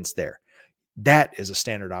seconds there. That is a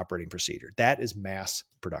standard operating procedure. That is mass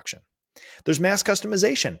production. There's mass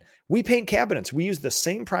customization. We paint cabinets. We use the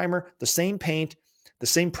same primer, the same paint, the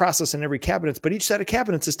same process in every cabinet, but each set of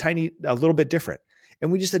cabinets is a little bit different.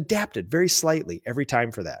 And we just adapt it very slightly every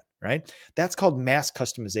time for that, right? That's called mass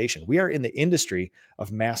customization. We are in the industry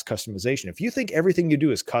of mass customization. If you think everything you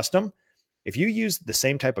do is custom, if you use the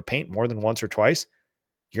same type of paint more than once or twice,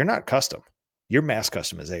 you're not custom. You're mass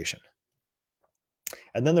customization.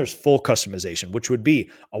 And then there's full customization, which would be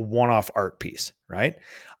a one-off art piece, right?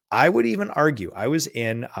 I would even argue, I was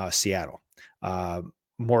in Seattle.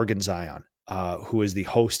 Morgan Zion, who is the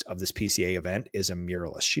host of this PCA event, is a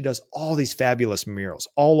muralist. She does all these fabulous murals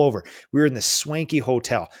all over. We were in this swanky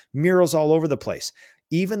hotel, murals all over the place.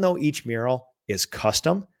 Even though each mural is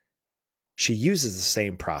custom, she uses the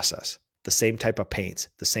same process, the same type of paints,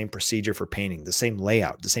 the same procedure for painting, the same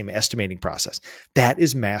layout, the same estimating process. That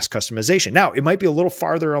is mass customization. Now, it might be a little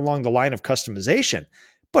farther along the line of customization,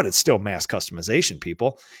 but it's still mass customization,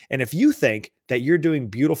 people. And if you think that you're doing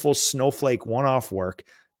beautiful snowflake one-off work,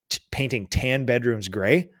 painting tan bedrooms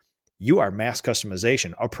gray, you are mass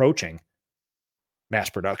customization approaching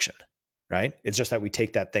mass production, right? It's just that we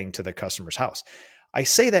take that thing to the customer's house. I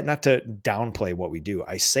say that not to downplay what we do.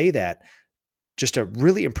 I say that just to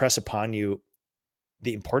really impress upon you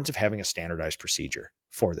the importance of having a standardized procedure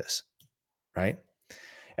for this, right?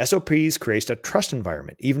 SOPs creates a trust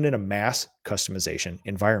environment, even in a mass customization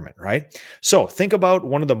environment, right? So think about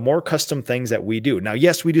one of the more custom things that we do. Now,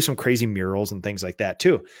 yes, we do some crazy murals and things like that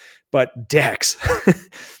too, but decks,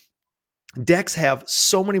 decks have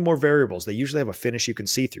so many more variables. They usually have a finish you can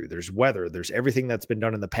see through. There's weather. There's everything that's been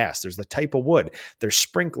done in the past. There's the type of wood. There's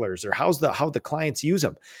sprinklers. Or how the clients use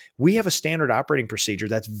them. We have a standard operating procedure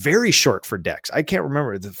that's very short for decks. I can't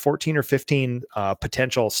remember the 14 or 15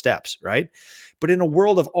 potential steps, right? But in a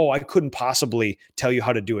world of, I couldn't possibly tell you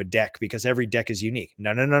how to do a deck because every deck is unique.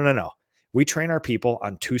 No. We train our people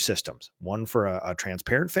on 2 systems, one for a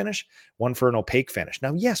transparent finish, one for an opaque finish.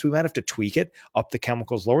 Now, yes, we might have to tweak it, up the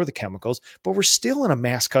chemicals, lower the chemicals, but we're still in a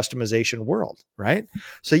mass customization world, right?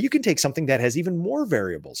 So you can take something that has even more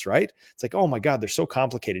variables, right? It's like, oh my God, they're so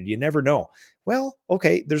complicated. You never know. Well,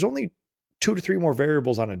 okay, there's only 2 to 3 more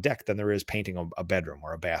variables on a deck than there is painting a bedroom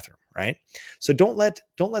or a bathroom, right? So don't let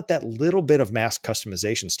that little bit of mass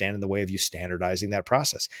customization stand in the way of you standardizing that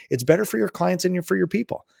process. It's better for your clients and for your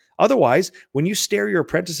people. Otherwise, when you stare your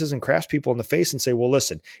apprentices and craftspeople in the face and say, well,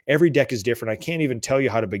 listen, every deck is different. I can't even tell you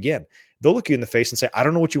how to begin. They'll look you in the face and say, I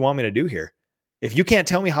don't know what you want me to do here. If you can't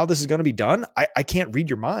tell me how this is going to be done, I can't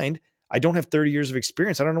read your mind. I don't have 30 years of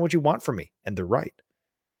experience. I don't know what you want from me. And they're right.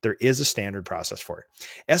 There is a standard process for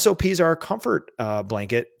it. SOPs are a comfort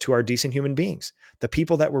blanket to our decent human beings, the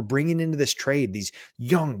people that we're bringing into this trade, these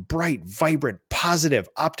young, bright, vibrant, positive,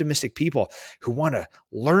 optimistic people who want to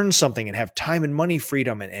learn something and have time and money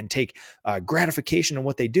freedom and take gratification in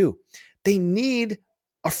what they do. They need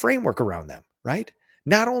a framework around them, right?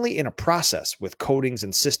 Not only in a process with codings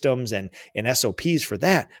and systems and SOPs for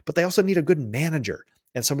that, but they also need a good manager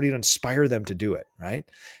and somebody to inspire them to do it, right?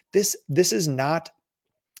 This is not...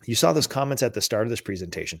 You saw those comments at the start of this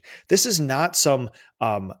presentation. This is not some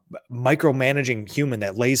micromanaging human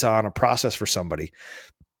that lays on a process for somebody.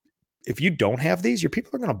 If you don't have these, your people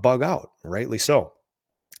are going to bug out, rightly so.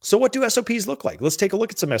 So what do SOPs look like? Let's take a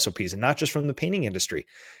look at some SOPs, and not just from the painting industry.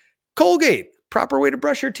 Colgate, proper way to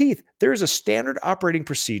brush your teeth. There is a standard operating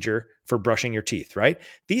procedure for brushing your teeth, right?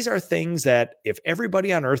 These are things that if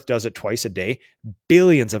everybody on earth does it twice a day,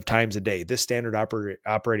 billions of times a day, this standard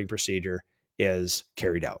operating procedure is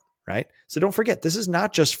carried out, right? So don't forget, this is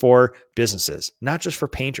not just for businesses, not just for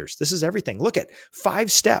painters. This is everything. Look at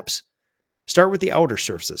 5 steps. Start with the outer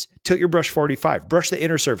surfaces. Tilt your brush 45. Brush the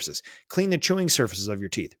inner surfaces. Clean the chewing surfaces of your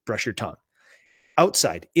teeth. Brush your tongue.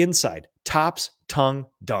 Outside, inside, tops, tongue,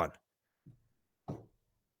 done.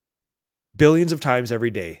 Billions of times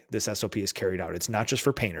every day, this SOP is carried out. It's not just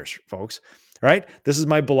for painters, folks. Right? This is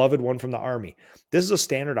my beloved one from the Army. This is a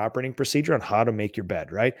standard operating procedure on how to make your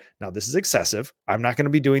bed, right? Now, this is excessive. I'm not going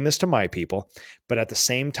to be doing this to my people, but at the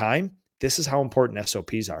same time, this is how important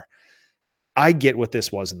SOPs are. I get what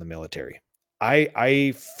this was in the military.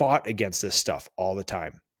 I fought against this stuff all the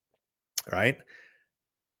time, right?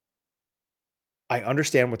 I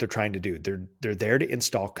understand what they're trying to do. They're there to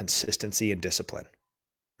install consistency and discipline,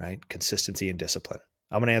 right? Consistency and discipline.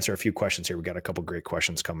 I'm going to answer a few questions here. We got a couple great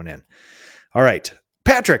questions coming in. All right.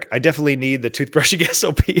 Patrick, I definitely need the toothbrushing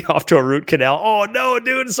SOP off to a root canal. Oh, no,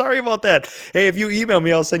 dude. Sorry about that. Hey, if you email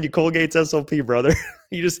me, I'll send you Colgate's SOP, brother.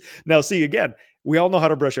 Now see, again, we all know how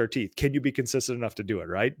to brush our teeth. Can you be consistent enough to do it,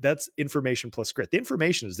 right? That's information plus grit. The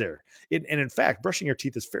information is there. And in fact, brushing your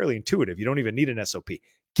teeth is fairly intuitive. You don't even need an SOP.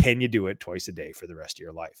 Can you do it twice a day for the rest of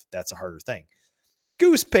your life? That's a harder thing.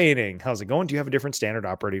 Goose painting. How's it going? Do you have a different standard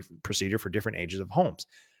operating procedure for different ages of homes?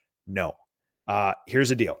 No. Here's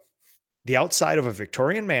the deal. The outside of a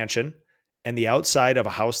Victorian mansion and the outside of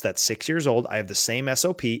a house that's 6 years old, I have the same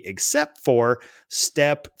SOP except for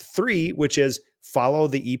step 3, which is follow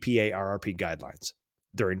the EPA RRP guidelines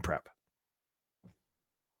during prep.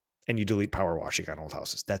 And you delete power washing on old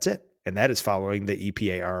houses. That's it. And that is following the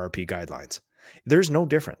EPA RRP guidelines. There's no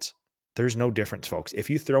difference. There's no difference, folks.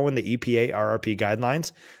 If you throw in the EPA RRP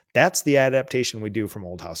guidelines, that's the adaptation we do from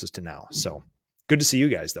old houses to now. So good to see you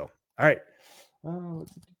guys, though. All right.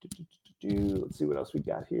 Let's see what else we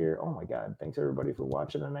got here. Oh my God. Thanks everybody for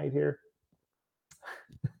watching tonight here.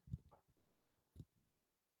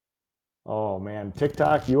 Oh man,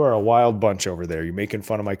 TikTok, you are a wild bunch over there. You're making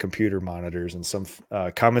fun of my computer monitors, and some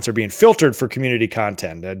comments are being filtered for community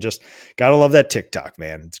content. I just gotta love that TikTok,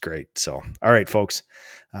 man. It's great. So, all right, folks,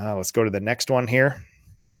 let's go to the next one here.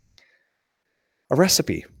 A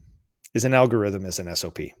recipe is an algorithm, is an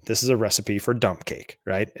SOP. This is a recipe for dump cake,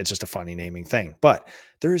 right? It's just a funny naming thing, but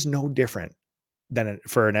there is no different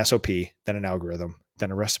for an SOP than an algorithm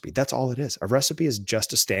than a recipe. That's all it is. A recipe is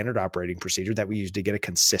just a standard operating procedure that we use to get a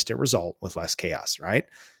consistent result with less chaos, right?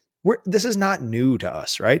 This is not new to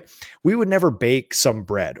us, right? We would never bake some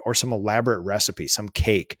bread or some elaborate recipe, some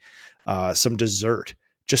cake, some dessert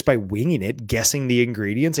just by winging it, guessing the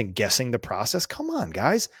ingredients and guessing the process. Come on,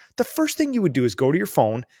 guys. The first thing you would do is go to your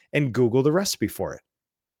phone and Google the recipe for it.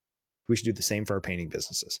 We should do the same for our painting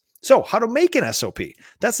businesses. So, how to make an SOP?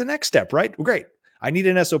 That's the next step, right? Well, great. I need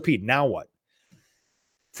an SOP. Now what?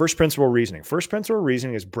 First principle reasoning. First principle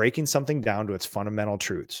reasoning is breaking something down to its fundamental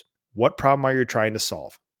truths. What problem are you trying to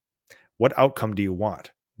solve? What outcome do you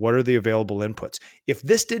want? What are the available inputs? If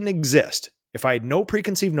this didn't exist, if I had no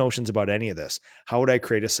preconceived notions about any of this, how would I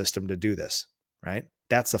create a system to do this? Right?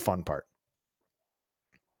 That's the fun part.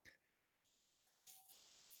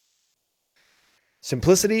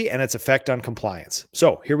 Simplicity and its effect on compliance.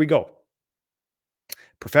 So here we go.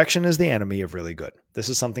 Perfection is the enemy of really good. This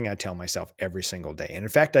is something I tell myself every single day. And in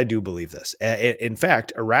fact, I do believe this. In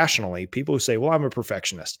fact, irrationally, people who say, well, I'm a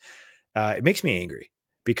perfectionist, it makes me angry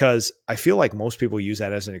because I feel like most people use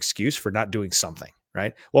that as an excuse for not doing something,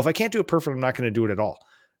 right? Well, if I can't do it perfect, I'm not going to do it at all.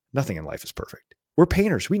 Nothing in life is perfect. We're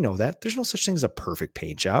painters. We know that. There's no such thing as a perfect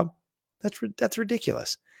paint job. That's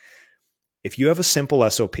ridiculous. If you have a simple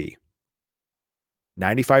SOP,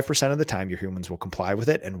 95% of the time, your humans will comply with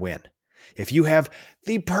it and win. If you have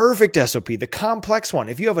the perfect SOP, the complex one,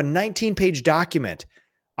 if you have a 19-page document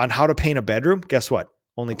on how to paint a bedroom, guess what?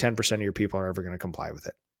 Only 10% of your people are ever going to comply with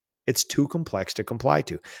it. It's too complex to comply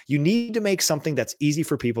to. You need to make something that's easy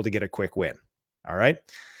for people to get a quick win. All right.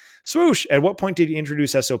 Swoosh. At what point did you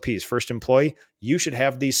introduce SOPs? First employee, you should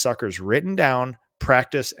have these suckers written down,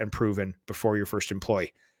 practiced, and proven before your first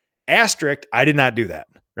employee. Asterisk, I did not do that.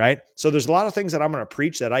 Right. So there's a lot of things that I'm going to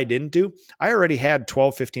preach that I didn't do. I already had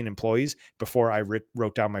 12, 15 employees before I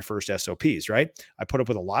wrote down my first SOPs. Right. I put up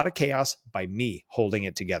with a lot of chaos by me holding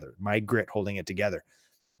it together, my grit holding it together.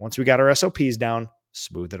 Once we got our SOPs down,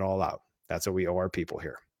 smooth it all out. That's what we owe our people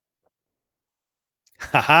here.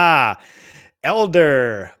 Haha.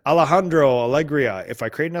 Elder Alejandro Alegria. If I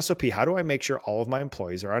create an SOP, how do I make sure all of my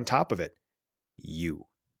employees are on top of it? You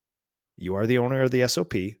are the owner of the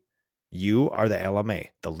SOP. You are the LMA,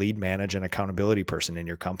 the lead manage and accountability person in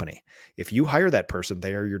your company. If you hire that person,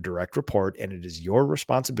 they are your direct report, and it is your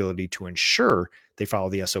responsibility to ensure they follow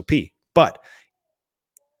the SOP. But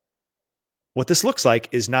what this looks like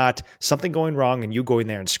is not something going wrong and you going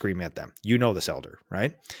there and screaming at them. You know this, Elder,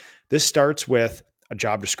 right? This starts with a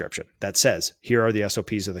job description that says, here are the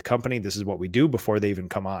SOPs of the company. This is what we do before they even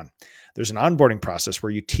come on. There's an onboarding process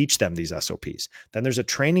where you teach them these SOPs. Then there's a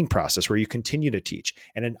training process where you continue to teach,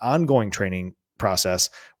 and an ongoing training process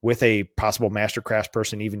with a possible master craft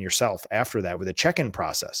person, even yourself after that, with a check-in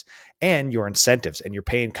process. And your incentives and your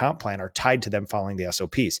pay and comp plan are tied to them following the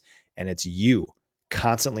SOPs. And it's you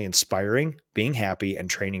constantly inspiring, being happy, and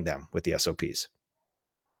training them with the SOPs.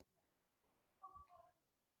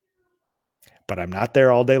 But I'm not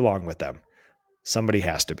there all day long with them. Somebody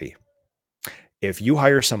has to be. If you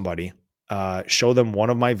hire somebody, show them one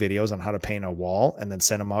of my videos on how to paint a wall and then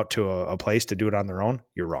send them out to a place to do it on their own,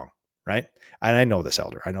 you're wrong, right? And I know this,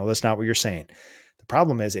 Elder. I know that's not what you're saying. The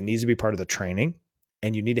problem is it needs to be part of the training,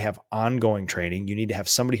 and you need to have ongoing training. You need to have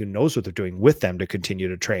somebody who knows what they're doing with them to continue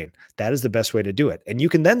to train. That is the best way to do it. And you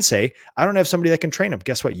can then say, I don't have somebody that can train them.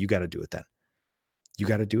 Guess what? You got to do it then. You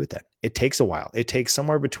got to do it then. It takes a while. It takes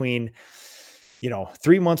somewhere between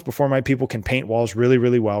 3 months before my people can paint walls really,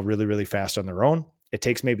 really well, really, really fast on their own. It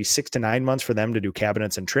takes maybe 6 to 9 months for them to do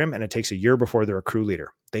cabinets and trim, and it takes a year before they're a crew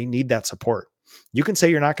leader. They need that support. You can say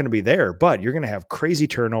you're not going to be there, but you're going to have crazy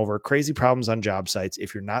turnover, crazy problems on job sites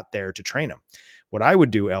if you're not there to train them. What I would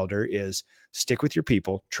do, Elder, is stick with your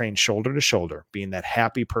people, train shoulder to shoulder, being that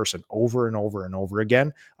happy person over and over and over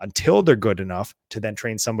again until they're good enough to then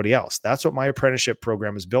train somebody else. That's what my apprenticeship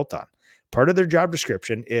program is built on. Part of their job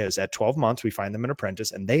description is at 12 months, we find them an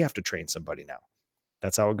apprentice and they have to train somebody now.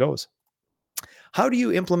 That's how it goes. How do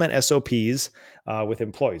you implement SOPs with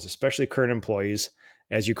employees, especially current employees,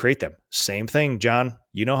 as you create them? Same thing, John.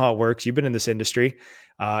 You know how it works. You've been in this industry.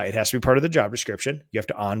 It has to be part of the job description. You have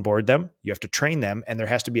to onboard them. You have to train them. And there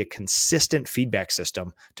has to be a consistent feedback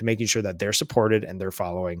system to making sure that they're supported and they're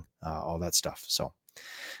following all that stuff. So,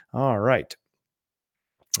 all right.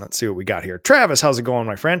 Let's see what we got here. Travis, how's it going,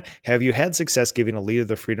 my friend? Have you had success giving a leader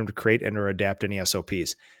the freedom to create and or adapt any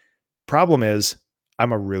SOPs? Problem is,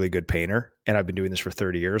 I'm a really good painter and I've been doing this for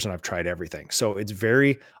 30 years and I've tried everything. So it's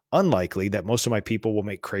very unlikely that most of my people will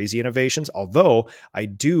make crazy innovations, although I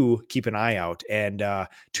do keep an eye out, and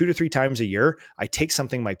 2 to 3 times a year, I take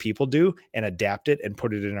something my people do and adapt it and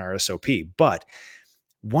put it in our SOP. But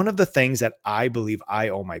one of the things that I believe I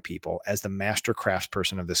owe my people as the master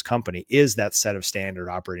craftsperson of this company is that set of standard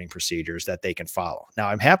operating procedures that they can follow. Now,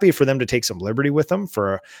 I'm happy for them to take some liberty with them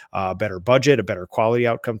for a better budget, a better quality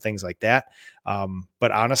outcome, things like that.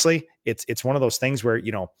 But honestly, it's one of those things where,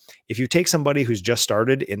 if you take somebody who's just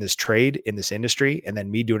started in this trade, in this industry, and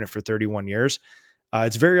then me doing it for 31 years,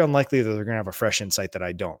 it's very unlikely that they're going to have a fresh insight that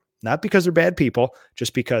I don't. Not because they're bad people,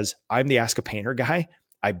 just because I'm the Ask a Painter guy.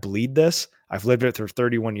 I bleed this. I've lived it for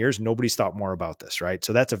 31 years. Nobody's thought more about this, right?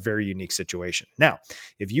 So that's a very unique situation. Now,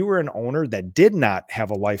 if you were an owner that did not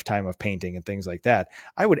have a lifetime of painting and things like that,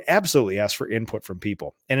 I would absolutely ask for input from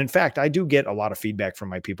people. And in fact, I do get a lot of feedback from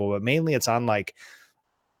my people, but mainly it's on like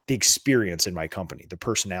the experience in my company, the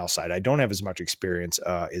personnel side. I don't have as much experience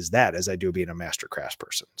as I do being a master crafts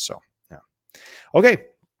person. So, yeah. Okay,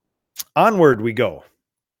 onward we go.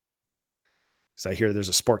 So I hear there's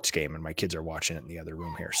a sports game and my kids are watching it in the other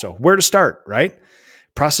room here. So where to start, right?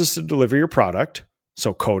 Process to deliver your product.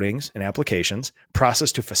 So coatings and applications,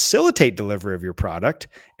 process to facilitate delivery of your product,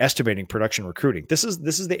 estimating, production, recruiting. This is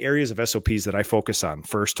the areas of SOPs that I focus on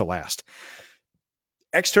first to last.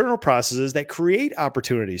 External processes that create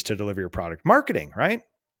opportunities to deliver your product. Marketing, right?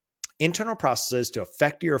 Internal processes to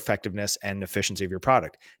affect your effectiveness and efficiency of your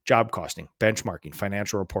product. Job costing, benchmarking,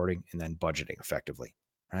 financial reporting, and then budgeting effectively.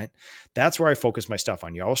 Right. That's where I focus my stuff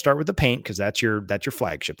on. You always start with the paint because that's your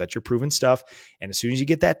flagship. That's your proven stuff. And as soon as you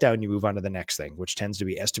get that down, you move on to the next thing, which tends to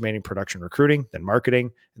be estimating, production, recruiting, then marketing,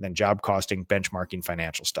 and then job costing, benchmarking,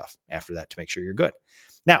 financial stuff after that to make sure you're good.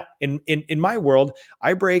 Now, in my world,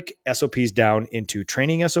 I break SOPs down into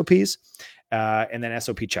training SOPs and then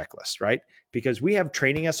SOP checklists, right? Because we have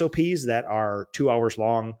training SOPs that are 2 hours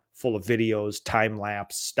long, full of videos, time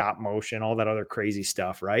lapse, stop motion, all that other crazy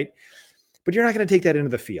stuff, right? But you're not going to take that into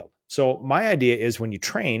the field. So my idea is when you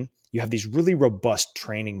train, you have these really robust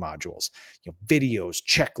training modules, videos,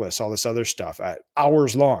 checklists, all this other stuff,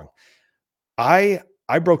 hours long. I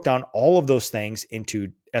broke down all of those things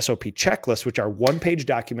into SOP checklists, which are one-page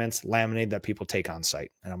documents laminated that people take on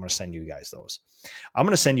site. And I'm going to send you guys those. I'm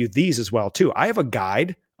going to send you these as well, too. I have a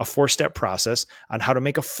guide, a 4-step process on how to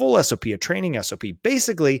make a full SOP, a training SOP.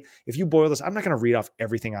 Basically, if you boil this, I'm not going to read off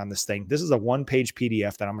everything on this thing. This is a 1-page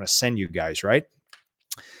PDF that I'm going to send you guys, right?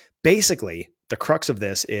 Basically, the crux of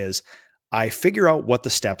this is I figure out what the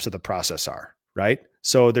steps of the process are, right?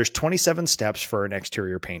 So there's 27 steps for an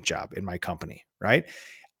exterior paint job in my company, right?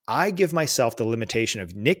 I give myself the limitation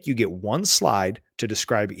of, Nick, you get 1 slide to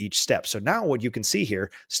describe each step. So now what you can see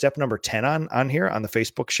here, step number 10 on here on the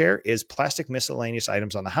Facebook share is plastic miscellaneous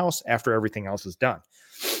items on the house after everything else is done.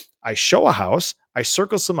 I show a house, I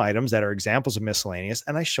circle some items that are examples of miscellaneous,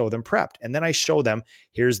 and I show them prepped. And then I show them,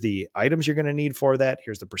 here's the items you're going to need for that.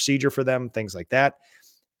 Here's the procedure for them, things like that.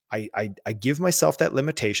 I give myself that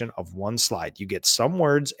limitation of 1 slide. You get some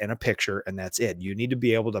words and a picture, and that's it. You need to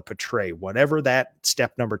be able to portray whatever that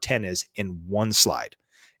step number 10 is in 1 slide.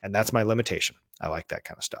 And that's my limitation. I like that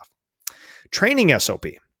kind of stuff. Training SOP.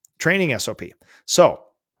 So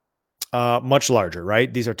much larger,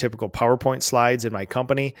 right? These are typical PowerPoint slides in my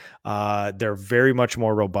company. They're very much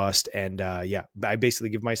more robust. And I basically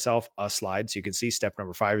give myself a slide. So you can see step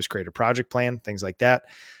number 5 is create a project plan, things like that.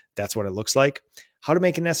 That's what it looks like. How to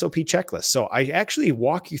make an SOP checklist. So I actually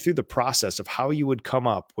walk you through the process of how you would come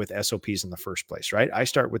up with SOPs in the first place, right? I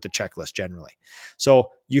start with the checklist generally.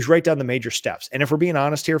 So you write down the major steps. And if we're being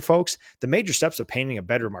honest here, folks, the major steps of painting a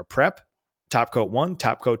bedroom are prep, top coat 1,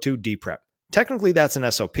 top coat 2, de-prep. Technically, that's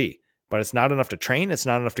an SOP, but it's not enough to train. It's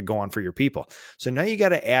not enough to go on for your people. So now you got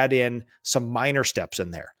to add in some minor steps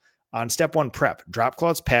in there. On step 1, prep, drop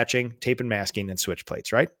cloths, patching, tape and masking, and switch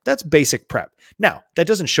plates, right? That's basic prep. Now, that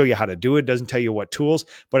doesn't show you how to do it, doesn't tell you what tools,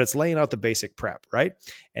 but it's laying out the basic prep, right?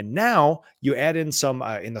 And now you add in some,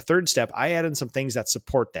 in the 3rd step, I add in some things that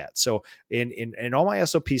support that. So in all my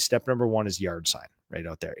SOPs, step number 1 is yard sign right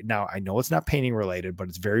out there. Now, I know it's not painting related, but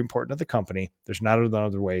it's very important to the company. There's not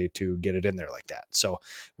another way to get it in there like that. So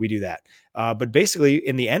we do that. But basically,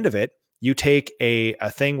 in the end of it, you take a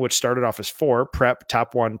thing which started off as 4, prep,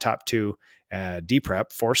 top 1, top 2,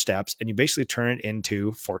 de-prep, 4 steps, and you basically turn it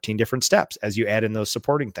into 14 different steps as you add in those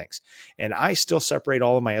supporting things. And I still separate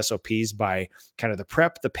all of my SOPs by kind of the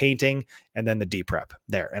prep, the painting, and then the de-prep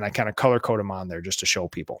there. And I kind of color code them on there just to show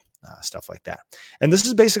people stuff like that. And this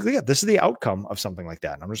is basically it. This is the outcome of something like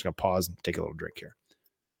that. And I'm just going to pause and take a little drink here.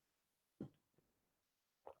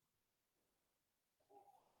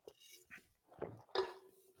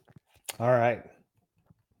 All right.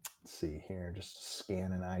 Let's see here. Just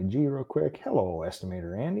scan an IG real quick. Hello,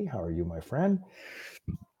 Estimator Andy. How are you, my friend?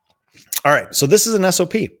 All right. So this is an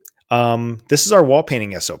SOP. This is our wall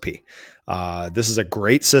painting SOP. This is a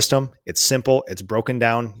great system. It's simple. It's broken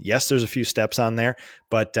down. Yes, there's a few steps on there,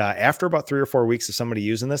 but after about 3 or 4 weeks of somebody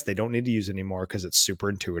using this, they don't need to use it anymore because it's super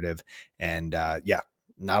intuitive. And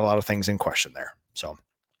not a lot of things in question there. So,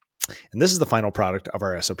 and this is the final product of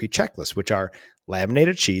our SOP checklist, which are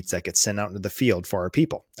laminated sheets that get sent out into the field for our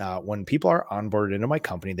people. When people are onboarded into my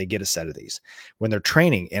company, they get a set of these. When they're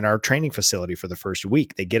training in our training facility for the first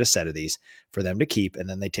week, they get a set of these for them to keep, and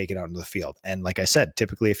then they take it out into the field. And like I said,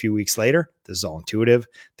 typically a few weeks later, this is all intuitive.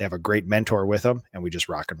 They have a great mentor with them, and we just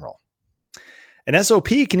rock and roll. An SOP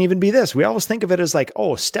can even be this. We always think of it as like,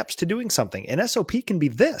 oh, steps to doing something. An SOP can be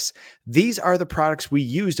this. These are the products we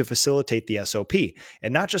use to facilitate the SOP,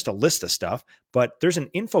 and not just a list of stuff, but there's an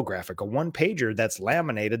infographic, a one pager that's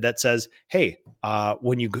laminated that says, hey,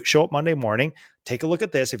 when you show up Monday morning, take a look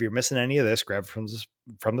at this. If you're missing any of this, grab from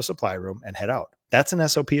the supply room and head out. That's an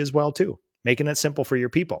SOP as well too, making it simple for your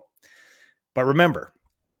people. But remember,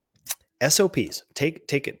 SOPs,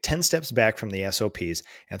 take it 10 steps back from the SOPs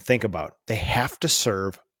and think about, they have to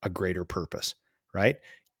serve a greater purpose, right?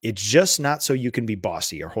 It's just not so you can be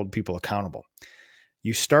bossy or hold people accountable.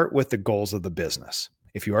 You start with the goals of the business.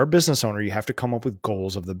 If you are a business owner, you have to come up with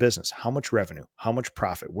goals of the business. How much revenue? How much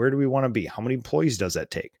profit? Where do we want to be? How many employees does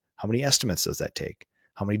that take? How many estimates does that take?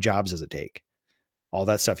 How many jobs does it take? All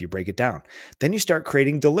that stuff, you break it down. Then you start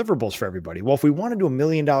creating deliverables for everybody. Well, if we want to do $1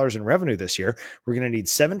 million in revenue this year, we're going to need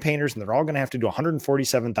 7 painters, and they're all going to have to do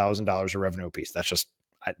 $147,000 of revenue apiece.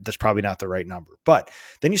 That's probably not the right number. But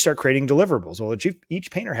then you start creating deliverables. Well,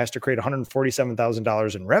 each painter has to create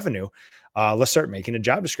 $147,000 in revenue. Let's start making a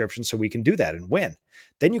job description so we can do that and win.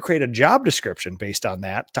 Then you create a job description based on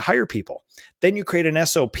that to hire people. Then you create an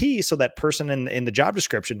SOP so that person in the job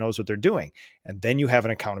description knows what they're doing. And then you have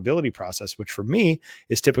an accountability process, which for me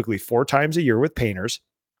is typically 4 times a year with painters,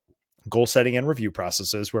 goal setting and review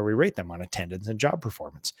processes where we rate them on attendance and job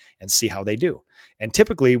performance and see how they do. And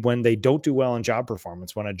typically when they don't do well in job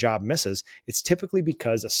performance, when a job misses, it's typically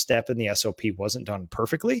because a step in the SOP wasn't done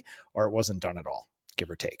perfectly or it wasn't done at all,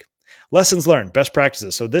 give or take. Lessons learned, best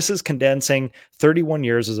practices. So this is condensing 31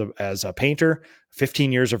 years as a painter,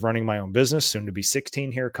 15 years of running my own business, soon to be 16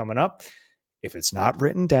 here coming up. If it's not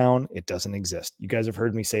written down, it doesn't exist. You guys have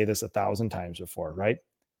heard me say this 1,000 times before, right?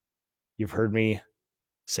 You've heard me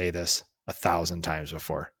say this 1,000 times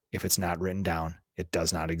before. If it's not written down, it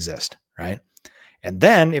does not exist, right? And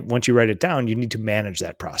then once you write it down, you need to manage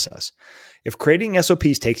that process. If creating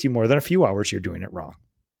SOPs takes you more than a few hours, you're doing it wrong.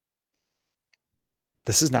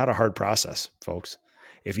 This is not a hard process, folks.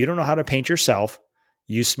 If you don't know how to paint yourself,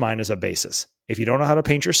 use mine as a basis. If you don't know how to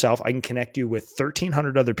paint yourself, I can connect you with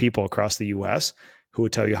 1,300 other people across the US who will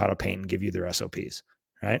tell you how to paint and give you their SOPs,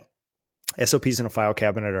 right? SOPs in a file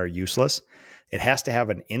cabinet are useless. It has to have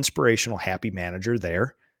an inspirational, happy manager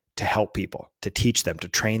there to help people, to teach them, to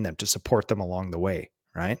train them, to support them along the way,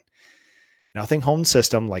 right? Nothing honed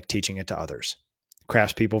system like teaching it to others.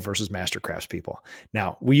 Craftspeople versus master craftspeople.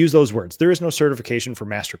 Now, we use those words. There is no certification for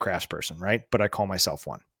master craftsperson, right? But I call myself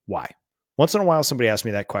one. Why? Once in a while, somebody asks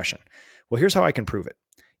me that question. Well, here's how I can prove it.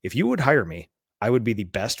 If you would hire me, I would be the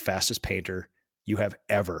best, fastest painter you have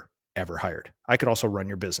ever hired. I could also run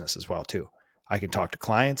your business as well, too. I can talk to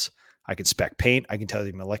clients. I can spec paint. I can tell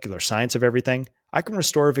you the molecular science of everything. I can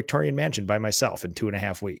restore a Victorian mansion by myself in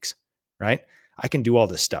 2.5 weeks, right? I can do all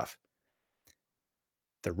this stuff.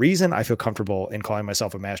 The reason I feel comfortable in calling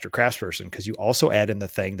myself a master craftsperson, because you also add in the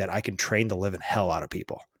thing that I can train the living hell out of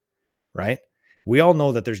people, right? We all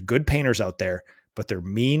know that there's good painters out there, but they're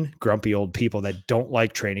mean, grumpy old people that don't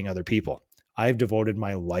like training other people. I've devoted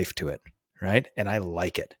my life to it, right? And I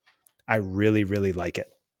like it. I really, really like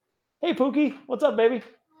it. Hey, Pookie, what's up, baby?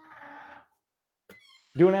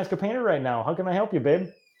 Doing Ask a Painter right now. How can I help you, babe?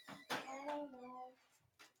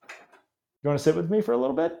 You want to sit with me for a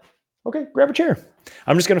little bit? Okay, grab a chair.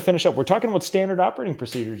 I'm just going to finish up. We're talking about standard operating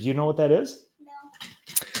procedures. You know what that is? No.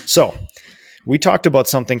 So we talked about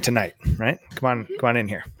something tonight, right? Come on in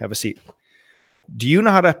here. Have a seat. Do you know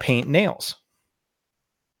how to paint nails?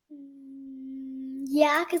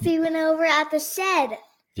 Yeah, because we went over at the shed.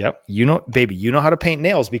 Yep. You know, baby, you know how to paint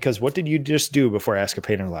nails because what did you just do before Ask a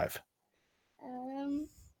Painter Live?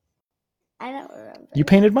 I don't remember. You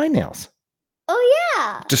painted my nails. Oh,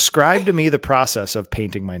 yeah. Describe to me the process of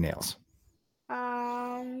painting my nails.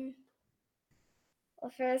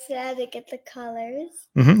 Well, first I had to get the colors.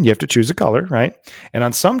 You have to choose a color, right? And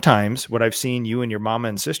on sometimes what I've seen you and your mama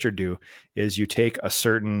and sister do is you take a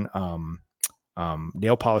certain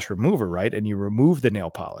nail polish remover, right? And you remove the nail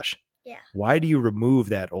polish. Yeah. Why do you remove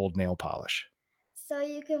that old nail polish? So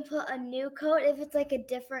you can put a new coat if it's like a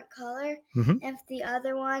different color, if the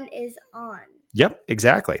other one is on. Yep,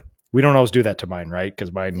 exactly. We don't always do that to mine, right?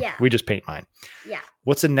 Because mine, Yeah. we just paint mine. Yeah.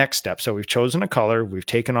 What's the next step? So we've chosen a color. We've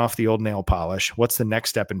taken off the old nail polish. What's the next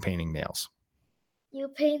step in painting nails? You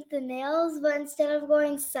paint the nails, but instead of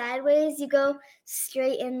going sideways, you go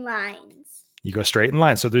straight in lines. You go straight in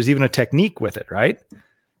line. So there's even a technique with it, right?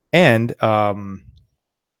 And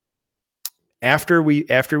after we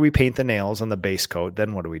paint the nails on the base coat,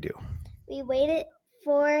 then what do we do? We wait it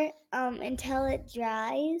for until it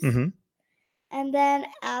dries. Mm-hmm. And then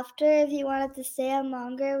after, if you want it to stay on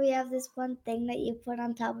longer, we have this one thing that you put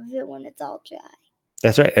on top of it when it's all dry.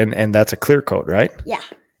 That's right. And that's a clear coat, right? Yeah.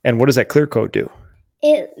 And what does that clear coat do?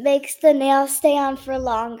 It makes the nail stay on for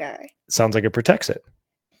longer. Sounds like it protects it.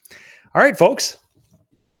 All right, folks.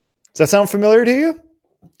 Does that sound familiar to you?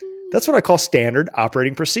 That's what I call standard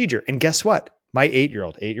operating procedure. And guess what? My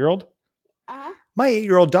 8-year-old, my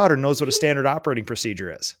 8-year-old daughter knows what a standard operating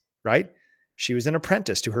procedure is, right? She was an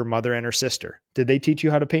apprentice to her mother and her sister. Did they teach you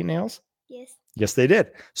how to paint nails? Yes. Yes, they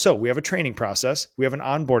did. So we have a training process. We have an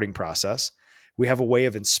onboarding process. We have a way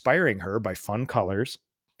of inspiring her by fun colors.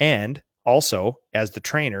 And also, as the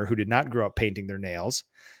trainer who did not grow up painting their nails,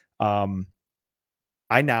 I'm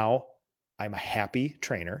a happy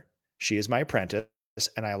trainer. She is my apprentice,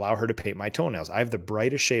 and I allow her to paint my toenails. I have the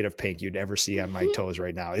brightest shade of pink you'd ever see on my toes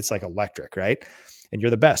right now. It's like electric, right? And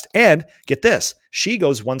you're the best. And get this, she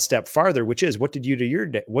goes one step farther, which is what did you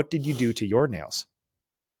do to your nails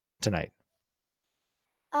tonight?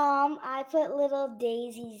 I put little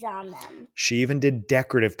daisies on them. She even did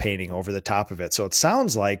decorative painting over the top of it. So it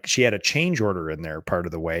sounds like she had a change order in there part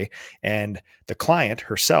of the way. And the client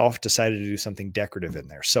herself decided to do something decorative in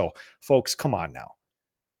there. So folks, come on now.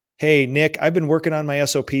 Hey, Nick, I've been working on my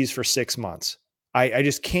SOPs for 6 months. I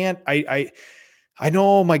just can't. I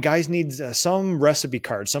know my guys need some recipe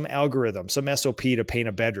card, some algorithm, some SOP to paint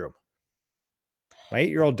a bedroom. My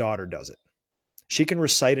 8-year-old daughter does it. She can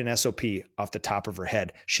recite an SOP off the top of her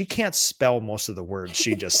head. She can't spell most of the words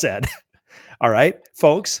she just said. All right,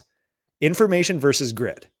 folks, information versus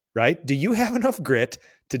grit, right? Do you have enough grit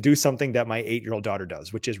to do something that my 8-year-old daughter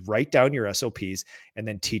does, which is write down your SOPs and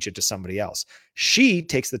then teach it to somebody else? She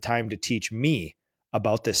takes the time to teach me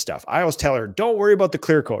about this stuff. I always tell her, don't worry about the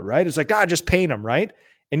clear coat, right? It's like, just paint them, right?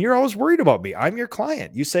 And you're always worried about me. I'm your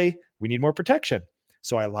client. You say, we need more protection.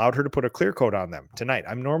 So I allowed her to put a clear coat on them tonight.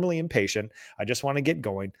 I'm normally impatient. I just want to get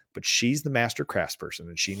going, but she's the master craftsperson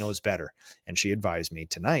and she knows better. And she advised me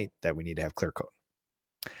tonight that we need to have clear coat.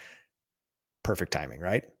 Perfect timing,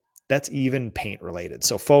 right? That's even paint related.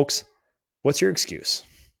 So folks, what's your excuse?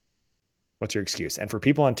 What's your excuse? And for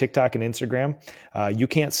people on TikTok and Instagram, you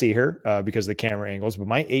can't see her because of the camera angles, but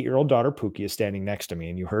my 8-year-old daughter, Pookie, is standing next to me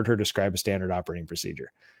and you heard her describe a standard operating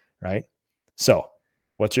procedure, right? So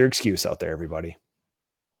what's your excuse out there, everybody?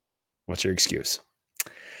 What's your excuse?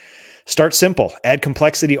 Start simple. Add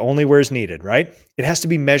complexity only where is needed, right? It has to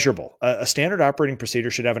be measurable. A standard operating procedure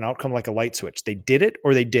should have an outcome like a light switch. They did it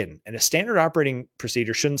or they didn't. And a standard operating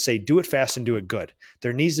procedure shouldn't say do it fast and do it good.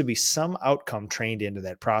 There needs to be some outcome trained into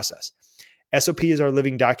that process. SOP is our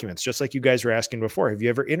living documents, just like you guys were asking before. Have you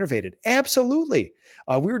ever innovated? Absolutely.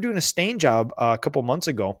 We were doing a stain job a couple months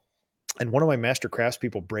ago. And one of my master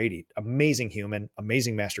craftspeople, Brady, amazing human,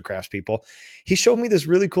 amazing master craftspeople, he showed me this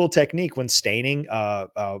really cool technique when staining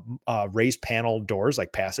raised panel doors,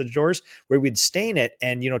 like passage doors, where we'd stain it.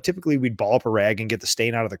 And, typically we'd ball up a rag and get the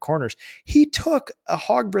stain out of the corners. He took a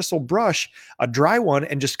hog bristle brush, a dry one,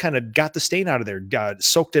 and just kind of got the stain out of there,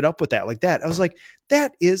 soaked it up with that like that. I was like,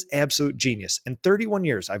 that is absolute genius. In 31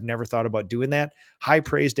 years, I've never thought about doing that. High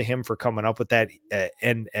praise to him for coming up with that.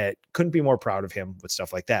 And couldn't be more proud of him with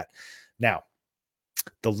stuff like that. Now,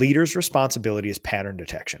 the leader's responsibility is pattern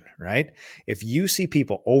detection, right? If you see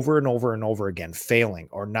people over and over and over again failing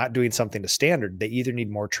or not doing something to standard, they either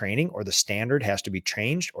need more training or the standard has to be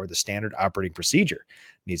changed or the standard operating procedure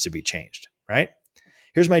needs to be changed, right?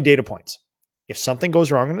 Here's my data points. If something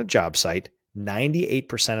goes wrong on a job site,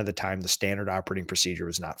 98% of the time, the standard operating procedure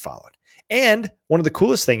was not followed. And one of the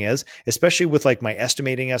coolest thing is, especially with like my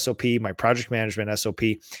estimating SOP, my project management SOP,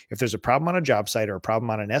 if there's a problem on a job site or a problem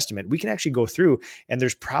on an estimate, we can actually go through and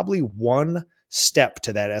there's probably one step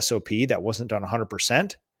to that SOP that wasn't done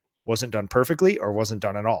 100%, wasn't done perfectly, or wasn't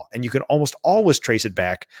done at all. And you can almost always trace it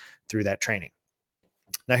back through that training.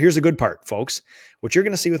 Now, here's the good part, folks. What you're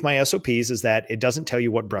going to see with my SOPs is that it doesn't tell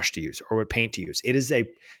you what brush to use or what paint to use. It is a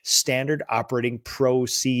standard operating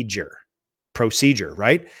procedure,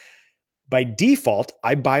 right? By default,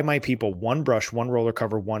 I buy my people one brush, one roller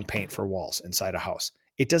cover, one paint for walls inside a house.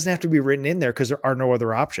 It doesn't have to be written in there because there are no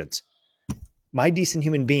other options. My decent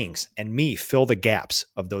human beings and me fill the gaps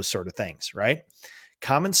of those sort of things, right?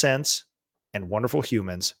 Common sense, and wonderful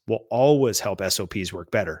humans will always help SOPs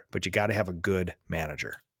work better, but you got to have a good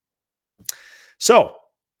manager. So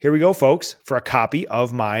here we go, folks, for a copy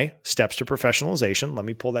of my Steps to Professionalization. Let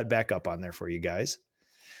me pull that back up on there for you guys.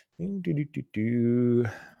 It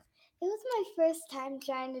was my first time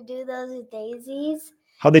trying to do those with daisies.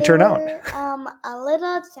 How'd they turn out? A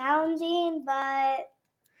little challenging, but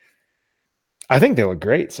I think they look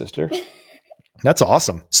great, sister. That's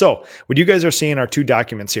awesome. So what you guys are seeing are two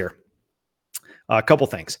documents here. A couple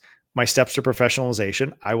things. My Steps to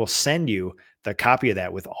Professionalization. I will send you the copy of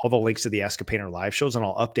that with all the links to the Ask a Painter live shows, and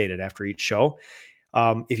I'll update it after each show.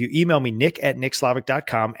 If you email me,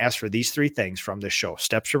 nick@nickslavic.com, ask for these three things from this show: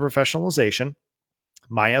 Steps to Professionalization,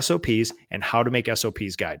 my SOPs, and how to make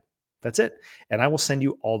SOPs guide. That's it. And I will send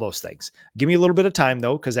you all those things. Give me a little bit of time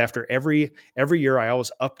though, because after every year, I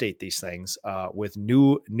always update these things with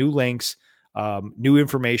new links, new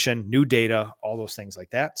information, new data, all those things like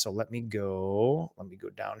that. So let me go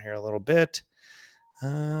down here a little bit.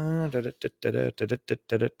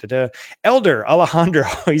 Elder Alejandro,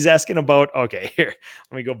 he's asking about, okay, here,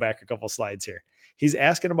 let me go back a couple slides here. He's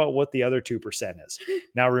asking about what the other 2% is.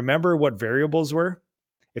 Now, remember what variables were?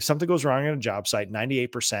 If something goes wrong on a job site,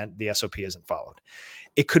 98% the SOP isn't followed.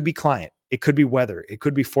 It could be client. It could be weather. It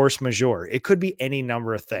could be force majeure. It could be any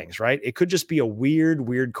number of things, right? It could just be a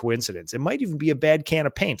weird coincidence. It might even be a bad can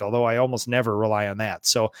of paint, although I almost never rely on that.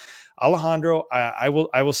 So Alejandro, I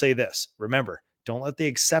will say this. Remember, don't let the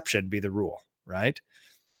exception be the rule, right?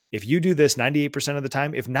 If you do this 98% of the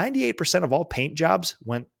time, if 98% of all paint jobs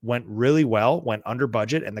went really well, went under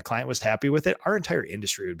budget, and the client was happy with it, our entire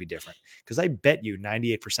industry would be different. Because I bet you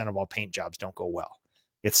 98% of all paint jobs don't go well.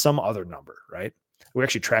 It's some other number, right? We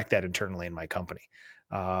actually track that internally in my company.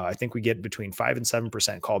 I think we get between 5 and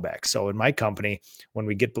 7% callbacks. So in my company, when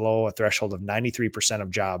we get below a threshold of 93% of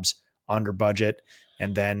jobs under budget,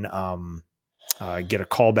 and then get a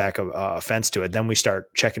callback of offense to it, then we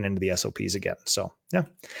start checking into the SOPs again. So yeah.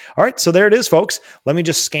 All right. So there it is, folks. Let me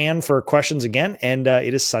just scan for questions again. And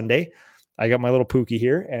it is Sunday. I got my little Pookie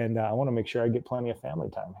here, and I want to make sure I get plenty of family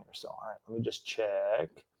time here. So, all right, let me just check.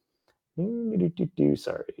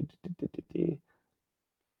 Sorry.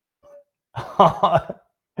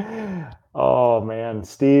 Oh man,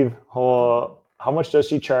 Steve, how much does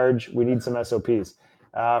she charge? We need some SOPs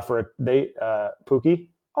for a date. Pookie.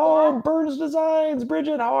 Oh, Burns Designs,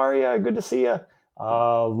 Bridget, how are you? Good to see you.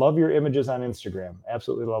 Love your images on Instagram.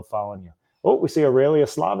 Absolutely love following you. Oh, we see Aurelia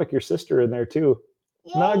Slavic, your sister, in there too.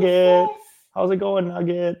 Yes, Nugget, yes. How's it going,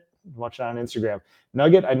 Nugget? Watch it on Instagram.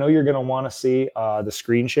 Nugget, I know you're going to want to see the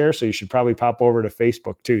screen share, so you should probably pop over to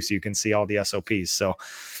Facebook too, so you can see all the SOPs. So,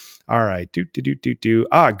 all right.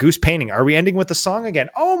 Goose painting. Are we ending with a song again?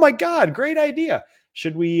 Oh my God, great idea.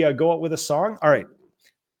 Should we go out with a song? All right.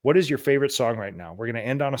 What is your favorite song right now? We're going to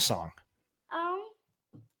end on a song.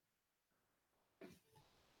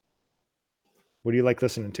 What do you like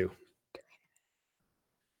listening to?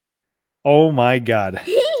 Oh my God.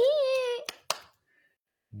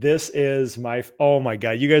 This is oh my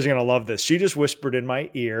God. You guys are going to love this. She just whispered in my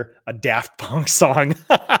ear a Daft Punk song.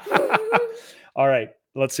 All right.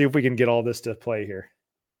 Let's see if we can get all this to play here.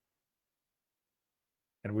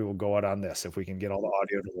 And we will go out on this if we can get all the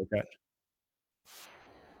audio to work out.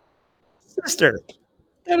 Sister,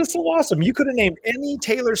 that is so awesome. You could have named any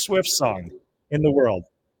Taylor Swift song in the world,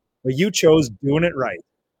 but you chose Doing It Right.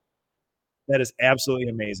 That is absolutely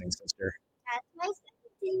amazing, sister. That's my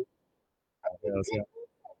second.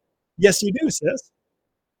 Yes, you do, sis.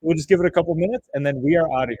 We'll just give it a couple minutes, and then we are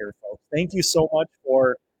out of here, folks. Thank you so much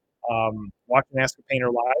for watching Ask a Painter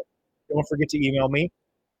Live. Don't forget to email me.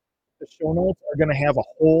 The show notes are going to have a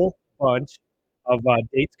whole bunch of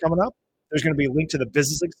dates coming up. There's going to be a link to the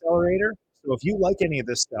Business Accelerator. So if you like any of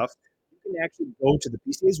this stuff, you can actually go to the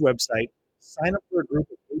PCA's website, sign up for a group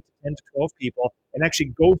of 8 to 10 to 12 people, and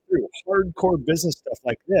actually go through hardcore business stuff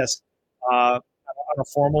like this on a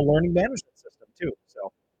formal learning management system too.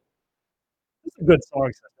 So this is a good song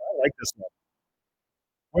system. I like this one.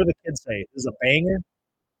 What do the kids say? This is a banger.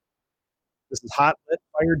 This is hot, lit,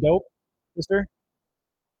 fire, dope, sister.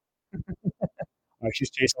 She's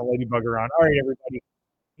chasing a ladybug around. All right, everybody.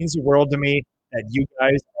 It means the world to me that you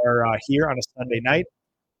guys are here on a Sunday night.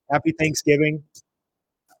 Happy Thanksgiving.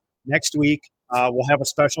 Next week, we'll have a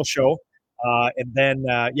special show. And then,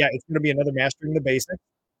 it's going to be another Mastering the Basics.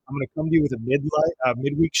 I'm going to come to you with a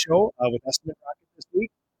midweek show with Estimate Rocket this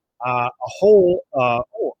week.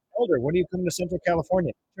 Elder, when are you coming to Central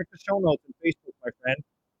California? Check the show notes on Facebook, my friend.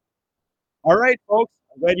 All right, folks.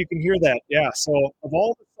 I'm glad you can hear that. Yeah, so of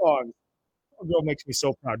all the songs, Girl makes me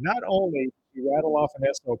so proud. Not only did she rattle off an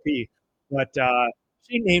SOP, but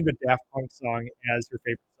she named a Daft Punk song as her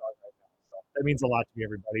favorite song right now. So That means a lot to me,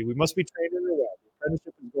 everybody. We must be trained in the well. The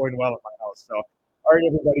apprenticeship is going well at my house. So, all right,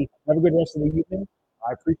 everybody, have a good rest of the evening.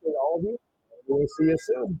 I appreciate all of you. And we'll see you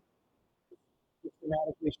soon.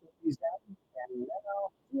 Systematically shut these down. And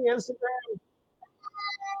now, see Instagram.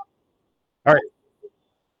 All right.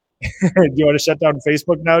 Do you want to shut down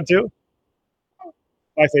Facebook now, too?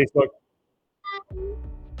 Bye, Facebook.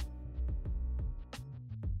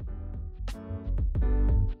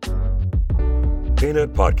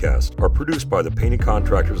 PaintNet podcasts are produced by the Painting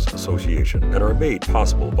Contractors Association and are made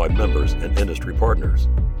possible by members and industry partners.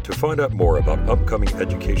 To find out more about upcoming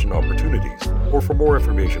education opportunities or for more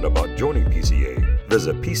information about joining PCA,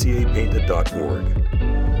 visit pcapainted.org.